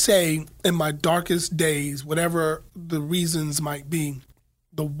that to say in my darkest days, whatever the reasons might be,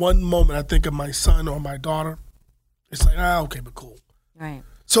 the one moment I think of my son or my daughter, it's like, okay, but cool. Right.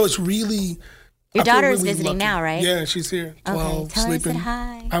 So it's really... Your daughter is visiting lucky. Now, right? Yeah, she's here. 12, okay. Tell sleeping. her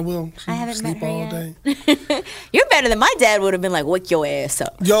I said hi. I will. I haven't sleep met her all yet. day. You're better than my dad would have been like, wake your ass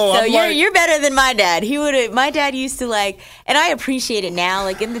up. Yo, so you're better than my dad. He would have. My dad used to and I appreciate it now.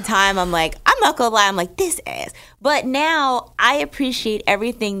 Like in the time, I'm not gonna lie. I'm like this ass. But now I appreciate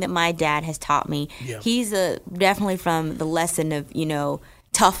everything that my dad has taught me. Yeah. He's definitely from the lesson of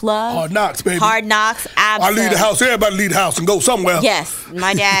tough love. Hard knocks, baby. Hard knocks. Absolutely. I leave the house. Everybody leave the house and go somewhere. Yes,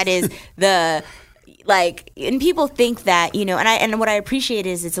 my dad is and people think that, and what I appreciate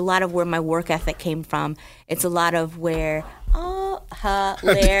is it's a lot of where my work ethic came from. It's a lot of where,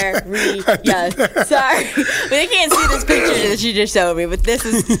 hilarious. Sorry. They can't see this picture that you just showed me, but this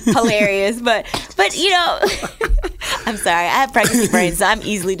is hilarious. But I'm sorry. I have pregnancy brain, so I'm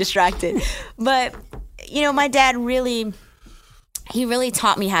easily distracted. But, my dad really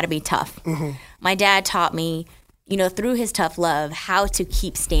taught me how to be tough. My dad taught me, through his tough love, how to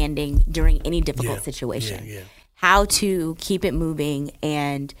keep standing during any difficult situation, how to keep it moving,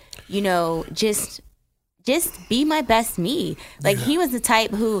 and just be my best me. Like he was the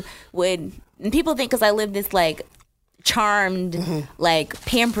type who would. And people think because I lived this charmed,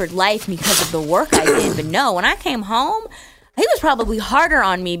 pampered life because of the work I did, but no, when I came home, he was probably harder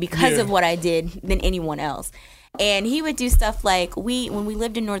on me because of what I did than anyone else. And he would do stuff like when we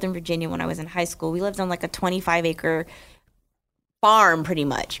lived in Northern Virginia when I was in high school, we lived on like a 25-acre farm pretty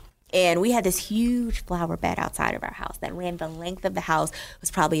much. And we had this huge flower bed outside of our house that ran the length of the house. It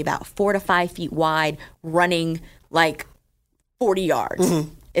was probably about 4 to 5 feet wide, running like 40 yards,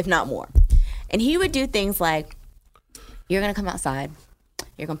 if not more. And he would do things like, you're going to come outside.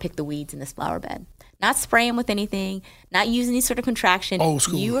 You're going to pick the weeds in this flower bed. Not spray them with anything, not use any sort of contraction. Old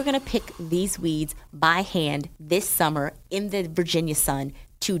school. You are going to pick these weeds by hand this summer in the Virginia sun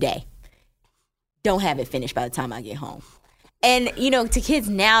today. Don't have it finished by the time I get home. And, you know, to kids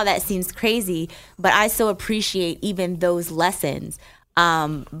now that seems crazy, but I so appreciate even those lessons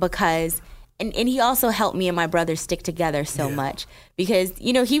because, and he also helped me and my brother stick together so much because,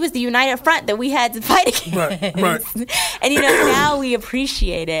 you know, he was the united front that we had to fight against. Right. And, you know, now we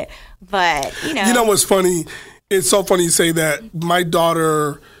appreciate it, but, you know. You know what's funny? It's so funny you say that. My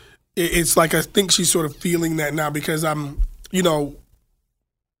daughter, it's like I think she's sort of feeling that now because I'm, you know,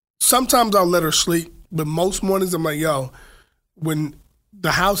 sometimes I'll let her sleep, but most mornings I'm like, yo, when the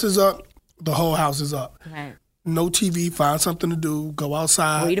house is up, the whole house is up. Right. No TV, find something to do, go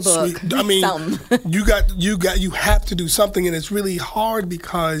outside. Read a book. Sleep. I mean, Something. you have to do something, and it's really hard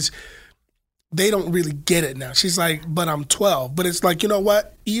because they don't really get it now. She's like, but I'm 12. But it's like, you know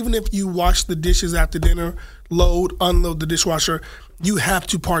what? Even if you wash the dishes after dinner, load, unload the dishwasher, you have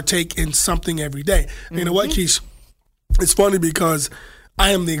to partake in something every day. Mm-hmm. You know what, Keish? It's funny because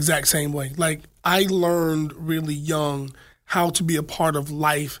I am the exact same way. Like, I learned really young how to be a part of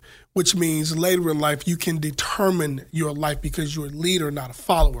life, which means later in life you can determine your life because you're a leader, not a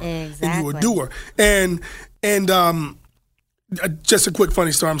follower, and you're a doer. And just a quick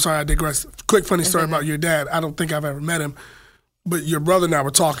funny story. I'm sorry, I digress. Quick funny story about your dad. I don't think I've ever met him, but your brother and I were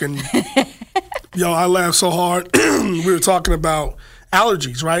talking. Yo, I laughed so hard. We were talking about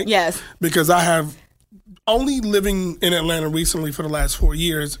allergies, right? Yes. Because I have only living in Atlanta recently for the last 4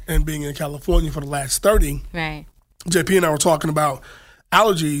 years and being in California for the last 30. Right. JP and I were talking about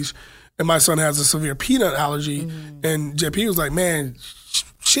allergies, and my son has a severe peanut allergy, and JP was like, man,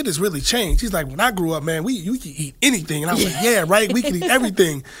 shit has really changed. He's like, when I grew up, man, you could eat anything. And I was like, yeah, right, we can eat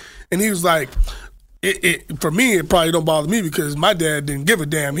everything. And he was like, for me, it probably don't bother me because my dad didn't give a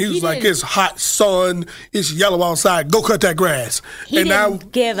damn. He was like, it's hot sun, it's yellow outside, go cut that grass. He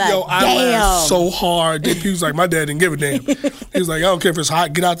didn't give a damn. I laughed so hard. He was like, my dad didn't give a damn. He was like, I don't care if it's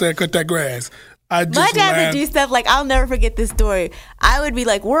hot, get out there and cut that grass. My dad would do stuff like, I'll never forget this story. I would be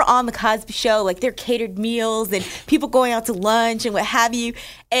like, we're on the Cosby Show, like they're catered meals and people going out to lunch and what have you.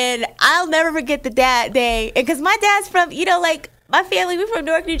 And I'll never forget the day. Because my dad's from, you know, like my family, we're from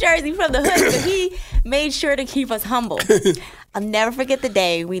Newark, New Jersey, from the hood. So he made sure to keep us humble. I'll never forget the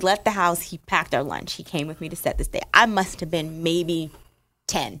day we left the house. He packed our lunch. He came with me to set this day. I must have been maybe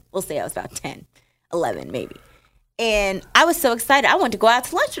 10. We'll say I was about 10, 11 maybe. And I was so excited. I wanted to go out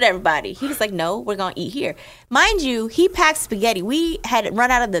to lunch with everybody. He was like, no, we're going to eat here. Mind you, he packed spaghetti. We had run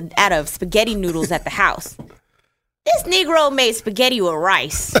out of spaghetti noodles at the house. This Negro made spaghetti with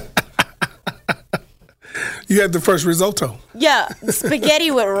rice. You had the first risotto. Yeah, spaghetti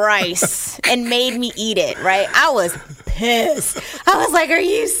with rice and made me eat it, right? I was pissed. I was like, are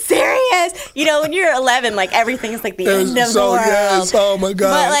you serious? You know, when you're 11, like everything is like the end of the world. Yes, oh my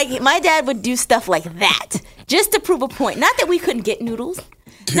God. But like my dad would do stuff like that just to prove a point. Not that we couldn't get noodles.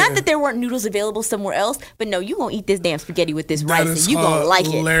 Yeah. Not that there weren't noodles available somewhere else, but no, you gonna eat this damn spaghetti with this rice and you gonna like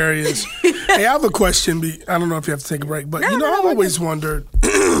it. Hilarious. Hey, I have a question. I don't know if you have to take a break, but I've always wondered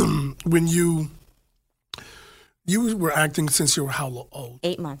when you were acting since you were how old?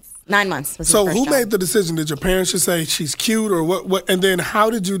 8 months. 9 months. Was so who made the decision? Did your parents just say she's cute or what? And then how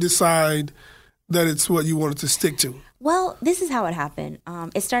did you decide that it's what you wanted to stick to? Well, this is how it happened.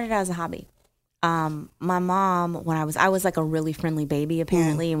 It started out as a hobby. My mom, when I was like a really friendly baby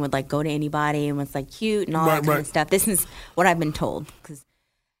apparently, and would like go to anybody and was like cute and all that kind of stuff. This is what I've been told.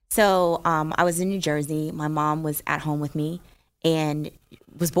 So I was in New Jersey. My mom was at home with me and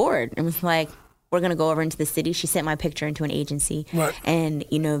was bored and was like, we're going to go over into the city. She sent my picture into an agency. Right. And,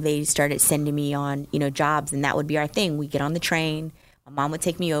 you know, they started sending me on, you know, jobs, and that would be our thing. We get on the train. My mom would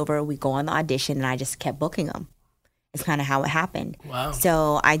take me over. We go on the audition, and I just kept booking them. It's kind of how it happened. Wow.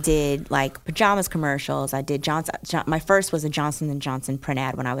 So I did, like, pajamas commercials. I did my first was a Johnson & Johnson print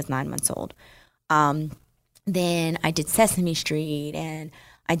ad when I was 9 months old. Then I did Sesame Street, and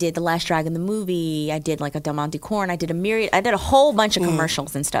I did The Last Dragon, the movie. I did like a Del Monte Corn. I did a whole bunch of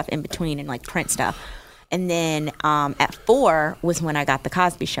commercials and stuff in between and like print stuff. And then at 4 was when I got The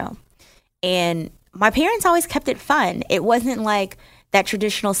Cosby Show. And my parents always kept it fun. It wasn't like that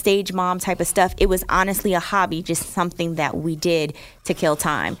traditional stage mom type of stuff. It was honestly a hobby, just something that we did to kill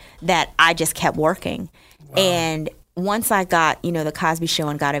time that I just kept working. And once I got, the Cosby Show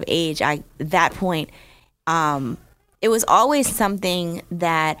and got of age, at that point, it was always something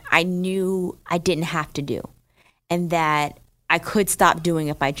that I knew I didn't have to do and that I could stop doing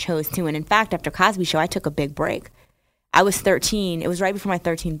if I chose to. And in fact, after Cosby Show, I took a big break. I was 13. It was right before my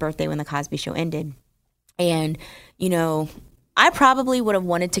 13th birthday when the Cosby Show ended. And, I probably would have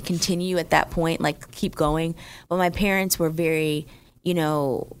wanted to continue at that point, like keep going. But my parents were very,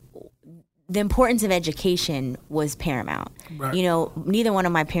 the importance of education was paramount. Right. Neither one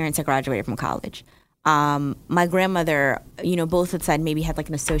of my parents had graduated from college. My grandmother, both sides maybe had like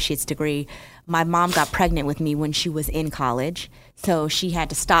an associate's degree. My mom got pregnant with me when she was in college, so she had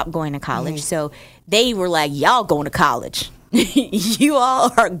to stop going to college. Mm-hmm. So they were like, y'all going to college. You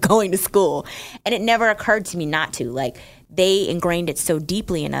all are going to school. And it never occurred to me not to. Like, they ingrained it so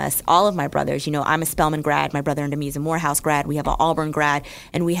deeply in us, all of my brothers. I'm a Spelman grad. My brother Ndami's a Morehouse grad. We have an Auburn grad.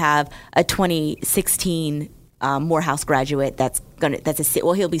 And we have a 2016 Morehouse graduate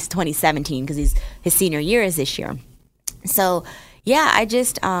he'll be 2017 because his senior year is this year. So, yeah, I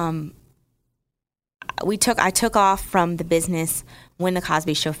just I took off from the business when the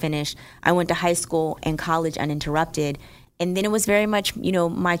Cosby Show finished. I went to high school and college uninterrupted. And then it was very much,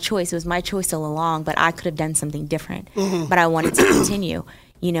 my choice. It was my choice all along, but I could have done something different. Mm-hmm. But I wanted to continue.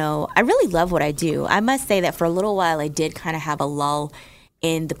 I really love what I do. I must say that for a little while, I did kind of have a lull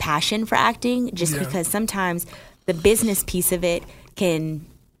in the passion for acting, just because sometimes the business piece of it can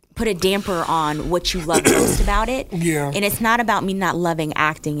put a damper on what you love most about it. Yeah. And it's not about me not loving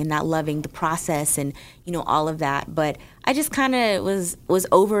acting and not loving the process and, all of that. But I just kind of was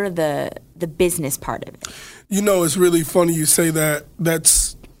over the business part of it. It's really funny you say that.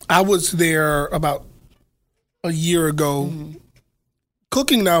 I was there about a year ago. Mm-hmm.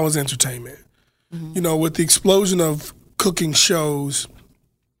 Cooking now is entertainment. Mm-hmm. With the explosion of cooking shows,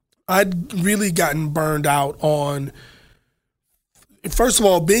 I'd really gotten burned out on, first of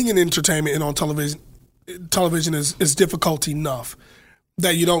all, being in entertainment and on television. Television is difficult enough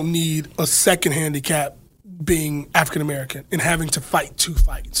that you don't need a second handicap being African American and having to fight two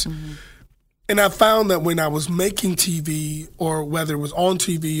fights. Mm-hmm. And I found that when I was making TV, or whether it was on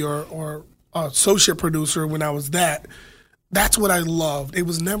TV or associate producer, when I was that's what I loved. It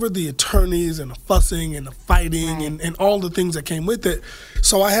was never the attorneys and the fussing and the fighting and all the things that came with it.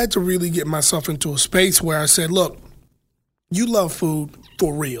 So I had to really get myself into a space where I said, look, you love food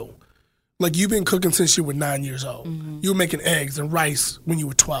for real. Like, you've been cooking since you were 9 years old. Mm-hmm. You were making eggs and rice when you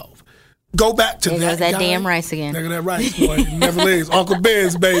were 12. Go back to that damn rice again. Look at that rice, boy. It never leaves. Uncle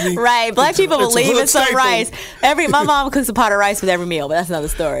Ben's, baby. Right. Black people believe in some rice. My mom cooks a pot of rice with every meal, but that's another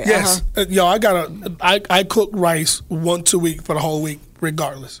story. Yes. I cook rice once a week for the whole week,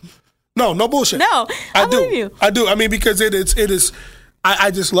 regardless. No bullshit. No, I believe you. I do. I mean, because it is.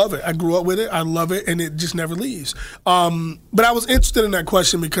 I just love it. I grew up with it. I love it, and it just never leaves. But I was interested in that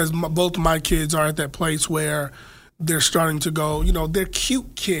question because both my kids are at that place where they're starting to go, they're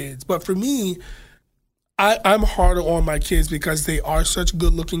cute kids. But for me, I'm harder on my kids because they are such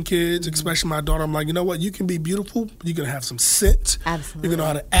good-looking kids, especially my daughter. I'm like, you know what? You can be beautiful, but you're going to have some sense. Absolutely. You're going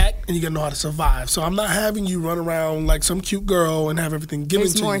to know how to act, and you're going to know how to survive. So I'm not having you run around like some cute girl and have everything given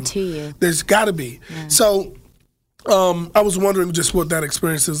to you. There's more to you. There's got to be. Yeah. So I was wondering just what that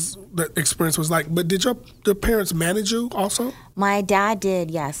experience was like. But did your parents manage you also? My dad did,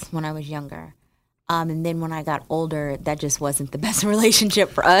 yes, when I was younger. And then when I got older, that just wasn't the best relationship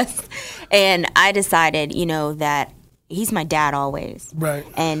for us. And I decided, that he's my dad always. Right.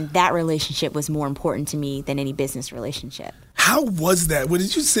 And that relationship was more important to me than any business relationship. How was that? When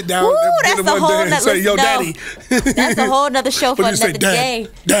did you sit down one day and say, yo, Daddy? That's a whole nother show for another day.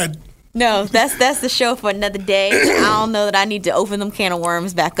 Dad. No, that's the show for another day. I don't know that I need to open them can of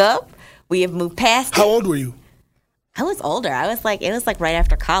worms back up. We have moved past it. How old were you? I was older. It was right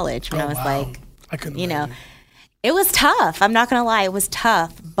after college when I was I couldn't imagine. It was tough. I'm not going to lie. It was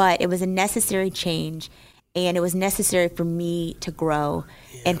tough, but it was a necessary change, and it was necessary for me to grow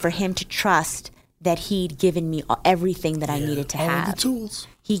and for him to trust that he'd given me everything that I needed to have. All the tools.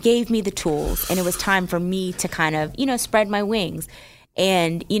 He gave me the tools, and it was time for me to kind of, spread my wings.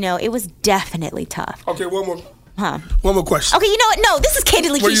 And, it was definitely tough. Okay, one more question. Okay, you know what? No, this is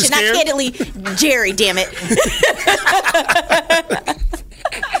Candidly Keisha, not Candidly Jerry, damn it.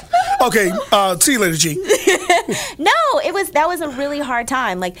 Okay, see you later, G. No, that was a really hard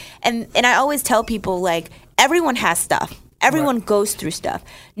time. And I always tell people, everyone has stuff. Everyone goes through stuff.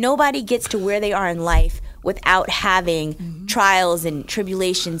 Nobody gets to where they are in life without having trials and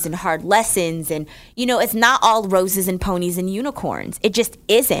tribulations and hard lessons. And, it's not all roses and ponies and unicorns. It just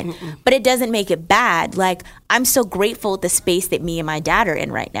isn't. But it doesn't make it bad. I'm so grateful at the space that me and my dad are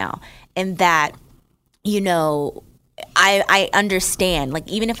in right now. And that you know, I understand. Like,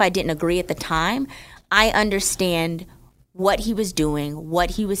 even if I didn't agree at the time, I understand what he was doing,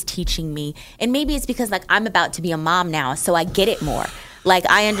 what he was teaching me. And maybe it's because, like, I'm about to be a mom now, so I get it more. Like,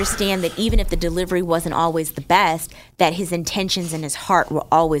 I understand that even if the delivery wasn't always the best, that his intentions and his heart were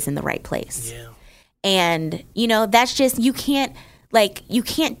always in the right place. Yeah. And, you know, that's just, you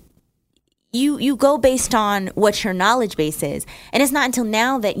go based on what your knowledge base is. And it's not until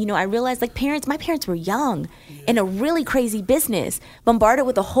now that, you know, I realized, like, my parents were young in a really crazy business, bombarded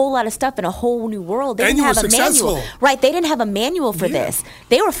with a whole lot of stuff in a whole new world. They didn't have a manual. Right. They didn't have a manual for this.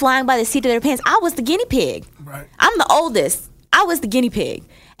 They were flying by the seat of their pants. I was the guinea pig. Right. I'm the oldest. I was the guinea pig.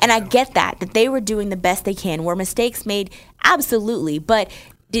 And I get that they were doing the best they can. Were mistakes made? Absolutely. But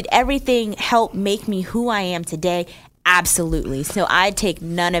did everything help make me who I am today? Absolutely. So I take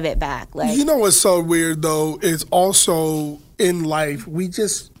none of it back. Like, you know what's so weird though is also in life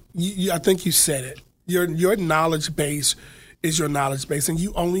I think you said it. Your knowledge base is your knowledge base, and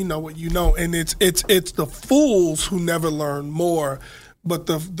you only know what you know. And it's the fools who never learn more, but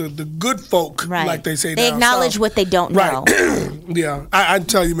the good folk, like they say, they acknowledge what they don't know. Yeah, I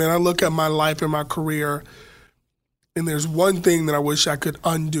tell you, man. I look at my life and my career. And there's one thing that I wish I could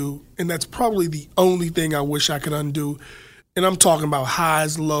undo, and that's probably the only thing I wish I could undo. And I'm talking about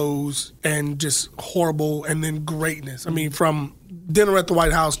highs, lows, and just horrible, and then greatness. I mean, from dinner at the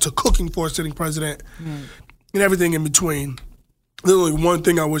White House to cooking for a sitting president and everything in between. There's only one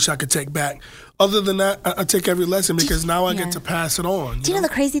thing I wish I could take back. Other than that, I take every lesson because now I get to pass it on. Do you know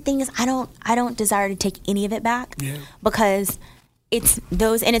the crazy thing is I don't desire to take any of it back because it's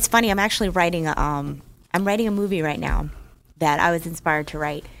those, and it's funny. I'm actually writing I'm writing a movie right now that I was inspired to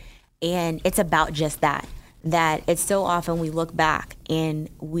write, and it's about just that it's so often we look back and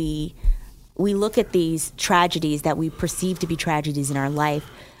we look at these tragedies that we perceive to be tragedies in our life,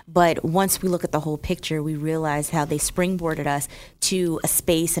 but once we look at the whole picture, we realize how they springboarded us to a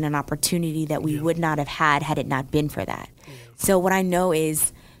space and an opportunity that we would not have had it not been for that. So what I know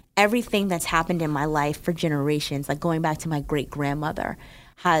is everything that's happened in my life for generations, like going back to my great-grandmother,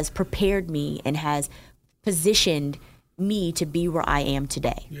 has prepared me and has positioned me to be where I am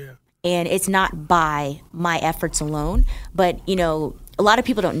today. Yeah. And it's not by my efforts alone, but, you know, a lot of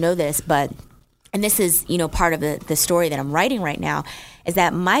people don't know this, and this is, you know, part of the story that I'm writing right now, is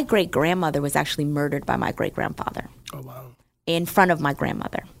that my great-grandmother was actually murdered by my great-grandfather. Oh, wow. In front of my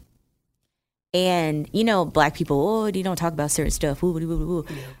grandmother. And, you know, black people, you don't talk about certain stuff, Yeah.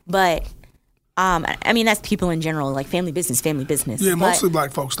 But I mean, that's people in general, like family business. Yeah, mostly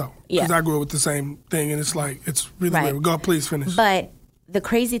black folks don't. Because I grew up with the same thing, and it's like, it's really weird. Go, please finish. But the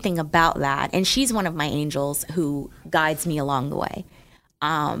crazy thing about that, and she's one of my angels who guides me along the way,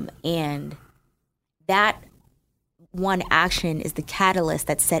 and that one action is the catalyst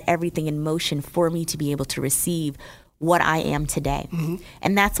that set everything in motion for me to be able to receive what I am today. Mm-hmm.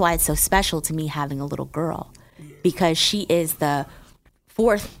 And that's why it's so special to me having a little girl, because she is the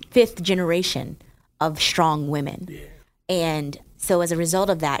fifth generation of strong women. Yeah. And so as a result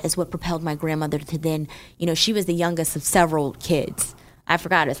of that is what propelled my grandmother to then, you know, she was the youngest of several kids. I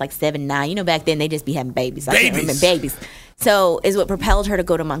forgot, it was like 7, 9. You know, back then they just be having babies. I can't remember babies. So is what propelled her to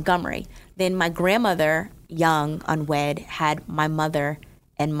go to Montgomery. Then my grandmother, young, unwed, had my mother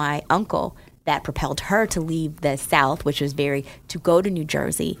and my uncle. That propelled her to leave the South, which was to go to New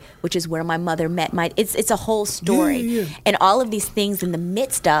Jersey, which is where my mother met it's a whole story. Yeah. And all of these things in the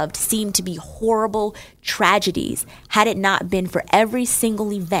midst of seemed to be horrible tragedies. Had it not been for every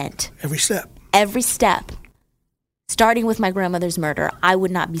single event. Every step. Starting with my grandmother's murder, I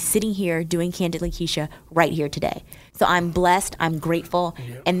would not be sitting here doing Candidly Keisha right here today. So I'm blessed, I'm grateful,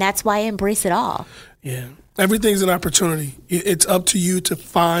 and that's why I embrace it all. Yeah. Everything's an opportunity. It's up to you to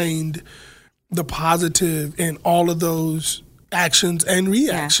find the positive in all of those actions and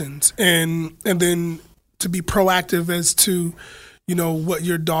reactions, and then to be proactive as to, you know, what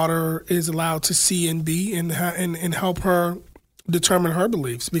your daughter is allowed to see and be, and help her determine her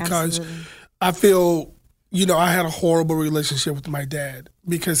beliefs. Because Absolutely. I feel, you know, I had a horrible relationship with my dad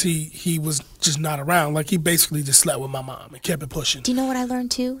because he was just not around. Like, he basically just slept with my mom and kept it pushing. Do you know what I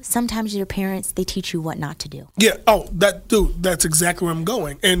learned too? Sometimes your parents, they teach you what not to do. Yeah. Oh, that's exactly where I'm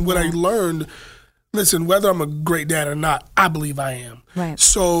going. And what I learned, listen, whether I'm a great dad or not, I believe I am. Right.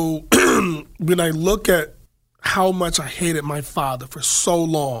 So when I look at how much I hated my father for so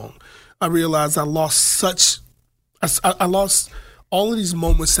long, I realized I lost all of these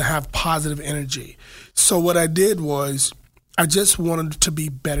moments to have positive energy. So what I did was I just wanted to be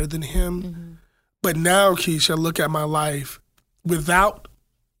better than him. Mm-hmm. But now, Keisha, look at my life. Without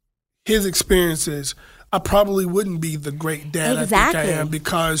his experiences, I probably wouldn't be the great dad I think I am,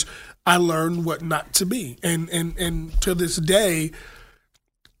 because I learned what not to be. And to this day,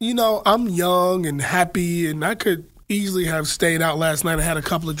 you know, I'm young and happy, and I could easily have stayed out last night and had a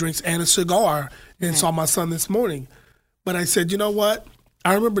couple of drinks and a cigar and saw my son this morning. But I said, you know what?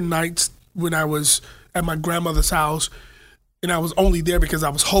 I remember nights when I was at my grandmother's house, and I was only there because I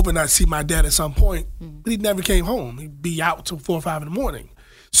was hoping I'd see my dad at some point, but he never came home. He'd be out till 4 or 5 in the morning.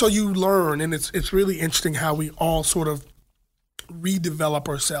 So you learn, and it's really interesting how we all sort of redevelop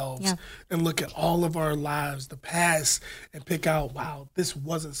ourselves and look at all of our lives, the past, and pick out, wow, this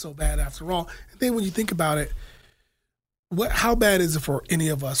wasn't so bad after all. And then when you think about it, how bad is it for any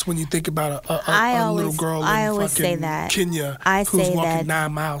of us when you think about a little girl in fucking Kenya who's walking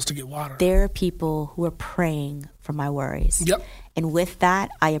 9 miles to get water? There are people who are praying for my worries. Yep. And with that,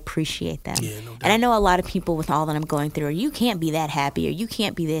 I appreciate them. Yeah, no doubt. And I know a lot of people with all that I'm going through, you can't be that happy, or you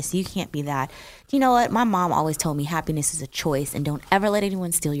can't be this, you can't be that. You know what? My mom always told me happiness is a choice, and don't ever let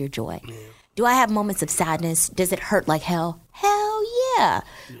anyone steal your joy. Yeah. Do I have moments of sadness? Does it hurt like hell? Hell yeah.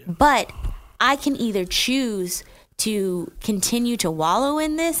 But I can either choose to continue to wallow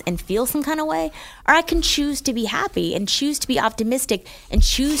in this and feel some kind of way, or I can choose to be happy and choose to be optimistic and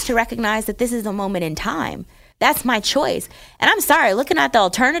choose to recognize that this is a moment in time. That's my choice. And I'm sorry, looking at the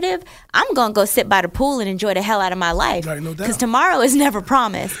alternative, I'm going to go sit by the pool and enjoy the hell out of my life. Right, no doubt. Because tomorrow is never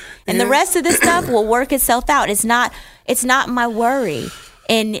promised. And the rest of this stuff will work itself out. It's not my worry.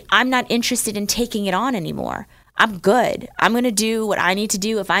 And I'm not interested in taking it on anymore. I'm good. I'm going to do what I need to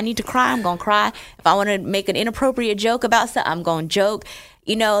do. If I need to cry, I'm going to cry. If I want to make an inappropriate joke about stuff, I'm going to joke.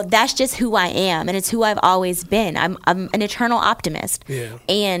 You know, that's just who I am, and it's who I've always been. I'm an eternal optimist,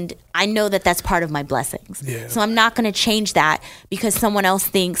 and I know that that's part of my blessings. Yeah. So I'm not going to change that because someone else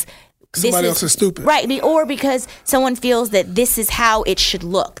thinks somebody else is stupid. Right, or because someone feels that this is how it should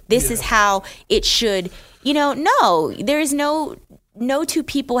look. This is how it should, you know, no. There is no two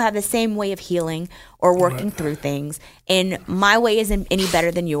people have the same way of healing or working through things, and my way isn't any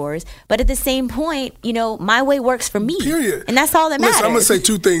better than yours. But at the same point, you know, my way works for me. Period. And that's all that matters. Listen, I'm going to say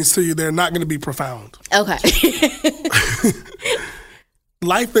two things to you. They're not going to be profound. Okay.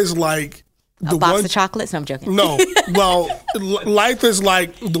 Life is like a box of chocolates? No, I'm joking. No. Well, life is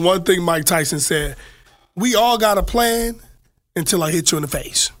like the one thing Mike Tyson said. We all got a plan until I hit you in the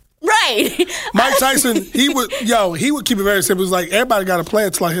face. Right. Mike Tyson, he would keep it very simple. It was like, everybody got a plan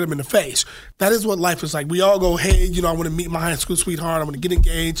until I hit him in the face. That is what life is like. We all go, hey, you know, I want to meet my high school sweetheart. I want to get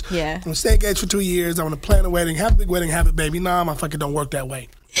engaged. Yeah. I'm going to stay engaged for 2 years. I want to plan a wedding, have a big wedding, have it, baby. Nah, my fucking don't work that way.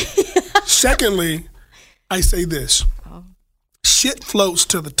 Secondly, I say this. Shit floats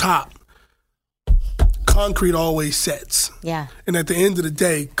to the top. Concrete always sets. Yeah. And at the end of the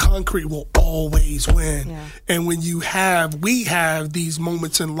day, concrete will always win. Yeah. And when we have these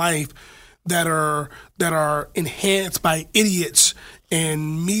moments in life that are enhanced by idiots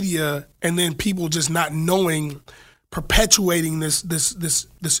and media, and then people just not knowing, perpetuating this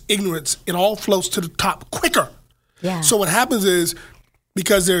ignorance, it all floats to the top quicker. Yeah. So what happens is,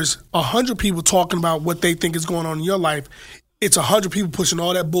 because there's 100 people talking about what they think is going on in your life, it's 100 people pushing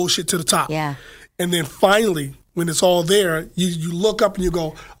all that bullshit to the top. Yeah. And then finally, when it's all there, you look up and you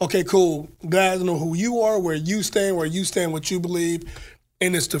go, okay, cool. Guys know who you are, where you stand, what you believe.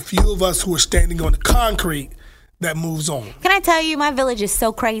 And it's the few of us who are standing on the concrete that moves on. Can I tell you, my village is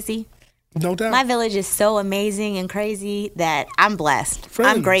so crazy. No doubt. My village is so amazing and crazy that I'm blessed.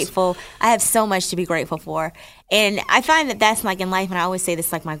 Friends. I'm grateful. I have so much to be grateful for. And I find that that's like in life, and I always say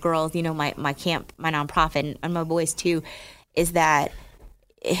this, like my girls, you know, my camp, my nonprofit, and my boys too, is that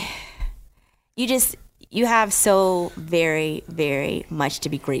you have so very, very much to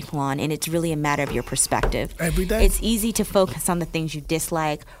be grateful on, and it's really a matter of your perspective. Every day. It's easy to focus on the things you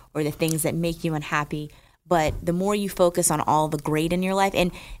dislike or the things that make you unhappy, but the more you focus on all the great in your life,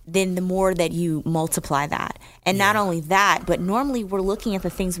 and then the more that you multiply that. And not only that, but normally we're looking at the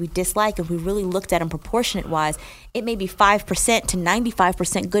things we dislike. If we really looked at them proportionate-wise, it may be 5% to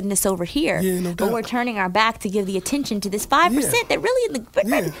 95% goodness over here. Yeah, no doubt. But we're turning our back to give the attention to this 5% that really, in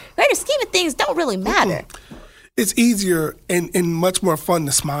the greater scheme of things, don't really matter. It's easier and much more fun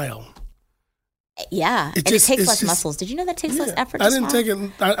to smile. Yeah, it takes less muscles. Did you know that takes less effort to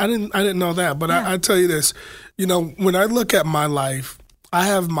smile? I didn't know that, but I tell you this. You know, when I look at my life, I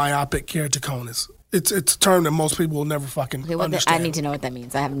have myopic keratoconus. It's a term that most people will never fucking understand. I need to know what that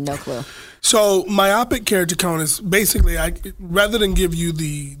means. I have no clue. So myopic keratoconus, basically, rather than give you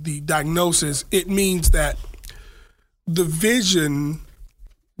the diagnosis, it means that the vision.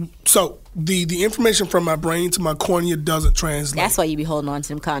 So the information from my brain to my cornea doesn't translate. That's why you be holding on to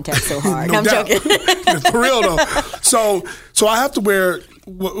them contacts so hard. No, I'm joking. For real though. So I have to wear.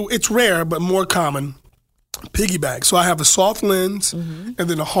 It's rare, but more common. piggyback. So I have a soft lens and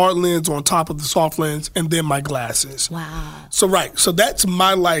then a hard lens on top of the soft lens and then my glasses. Wow. So that's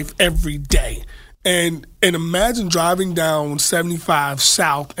my life every day. And imagine driving down 75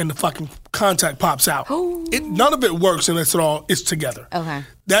 south and the fucking contact pops out. None of it works unless it's together. Okay.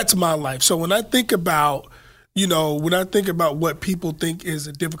 That's my life. So when I think about, what people think is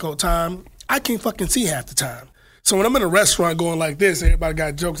a difficult time, I can't fucking see half the time. So when I'm in a restaurant going like this, everybody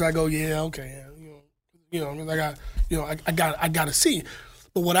got jokes, I go, yeah, okay. I got to see.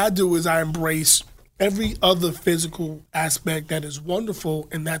 But what I do is I embrace every other physical aspect that is wonderful,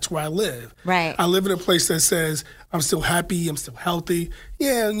 and that's where I live. Right. I live in a place that says I'm still happy, I'm still healthy.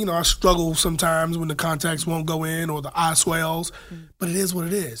 Yeah, I struggle sometimes when the contacts won't go in or the eye swells, but it is what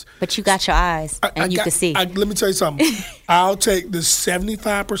it is. But you got your eyes, and you can see. Let me tell you something. I'll take the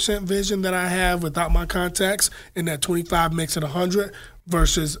 75% vision that I have without my contacts, and that 25 makes it 100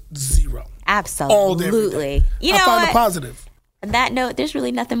 versus 0. Absolutely. I find the positive. On that note, there's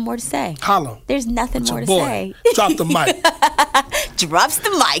really nothing more to say. Hollow. There's nothing more to boy. say. Drop the mic. Drops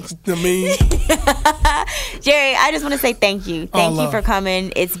the mic. I mean, Jerry, I just want to say thank you. Thank you love. for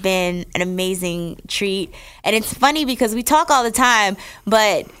coming. It's been an amazing treat. And it's funny because we talk all the time,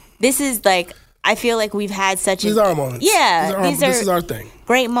 but this is like, I feel like we've had such these are our moments. Yeah. This is our thing.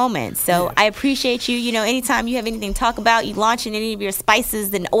 Great moments. So I appreciate you. Anytime you have anything to talk about, you launch in any of your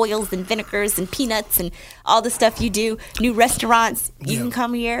spices and oils and vinegars and peanuts and all the stuff you do, new restaurants, you can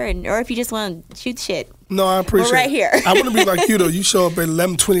come here, or if you just want to shoot shit. No, I appreciate We're right it. here. I want to be like you, though. You show up at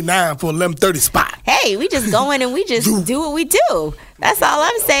 11:29 for 11:30 spot. Hey, we just go in and we just do what we do. That's all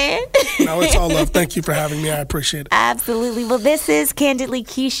I'm saying. No, it's all love. Thank you for having me. I appreciate it. Absolutely. Well, this is Candidly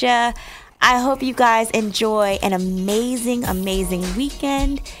Keisha. I hope you guys enjoy an amazing, amazing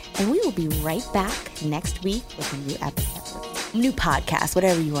weekend. And we will be right back next week with a new episode, new podcast,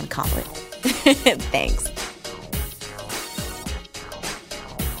 whatever you want to call it. Thanks.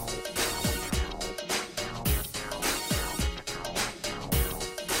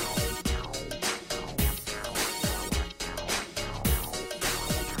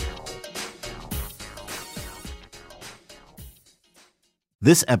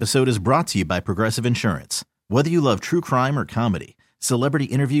 This episode is brought to you by Progressive Insurance. Whether you love true crime or comedy, celebrity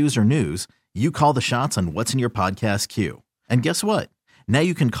interviews or news, you call the shots on what's in your podcast queue. And guess what? Now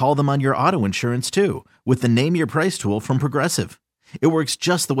you can call them on your auto insurance too with the Name Your Price tool from Progressive. It works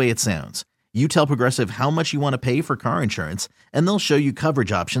just the way it sounds. You tell Progressive how much you want to pay for car insurance, and they'll show you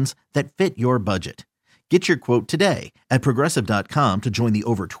coverage options that fit your budget. Get your quote today at Progressive.com to join the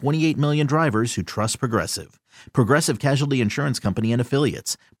over 28 million drivers who trust Progressive. Progressive Casualty Insurance Company and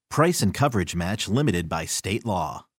Affiliates. Price and coverage match limited by state law.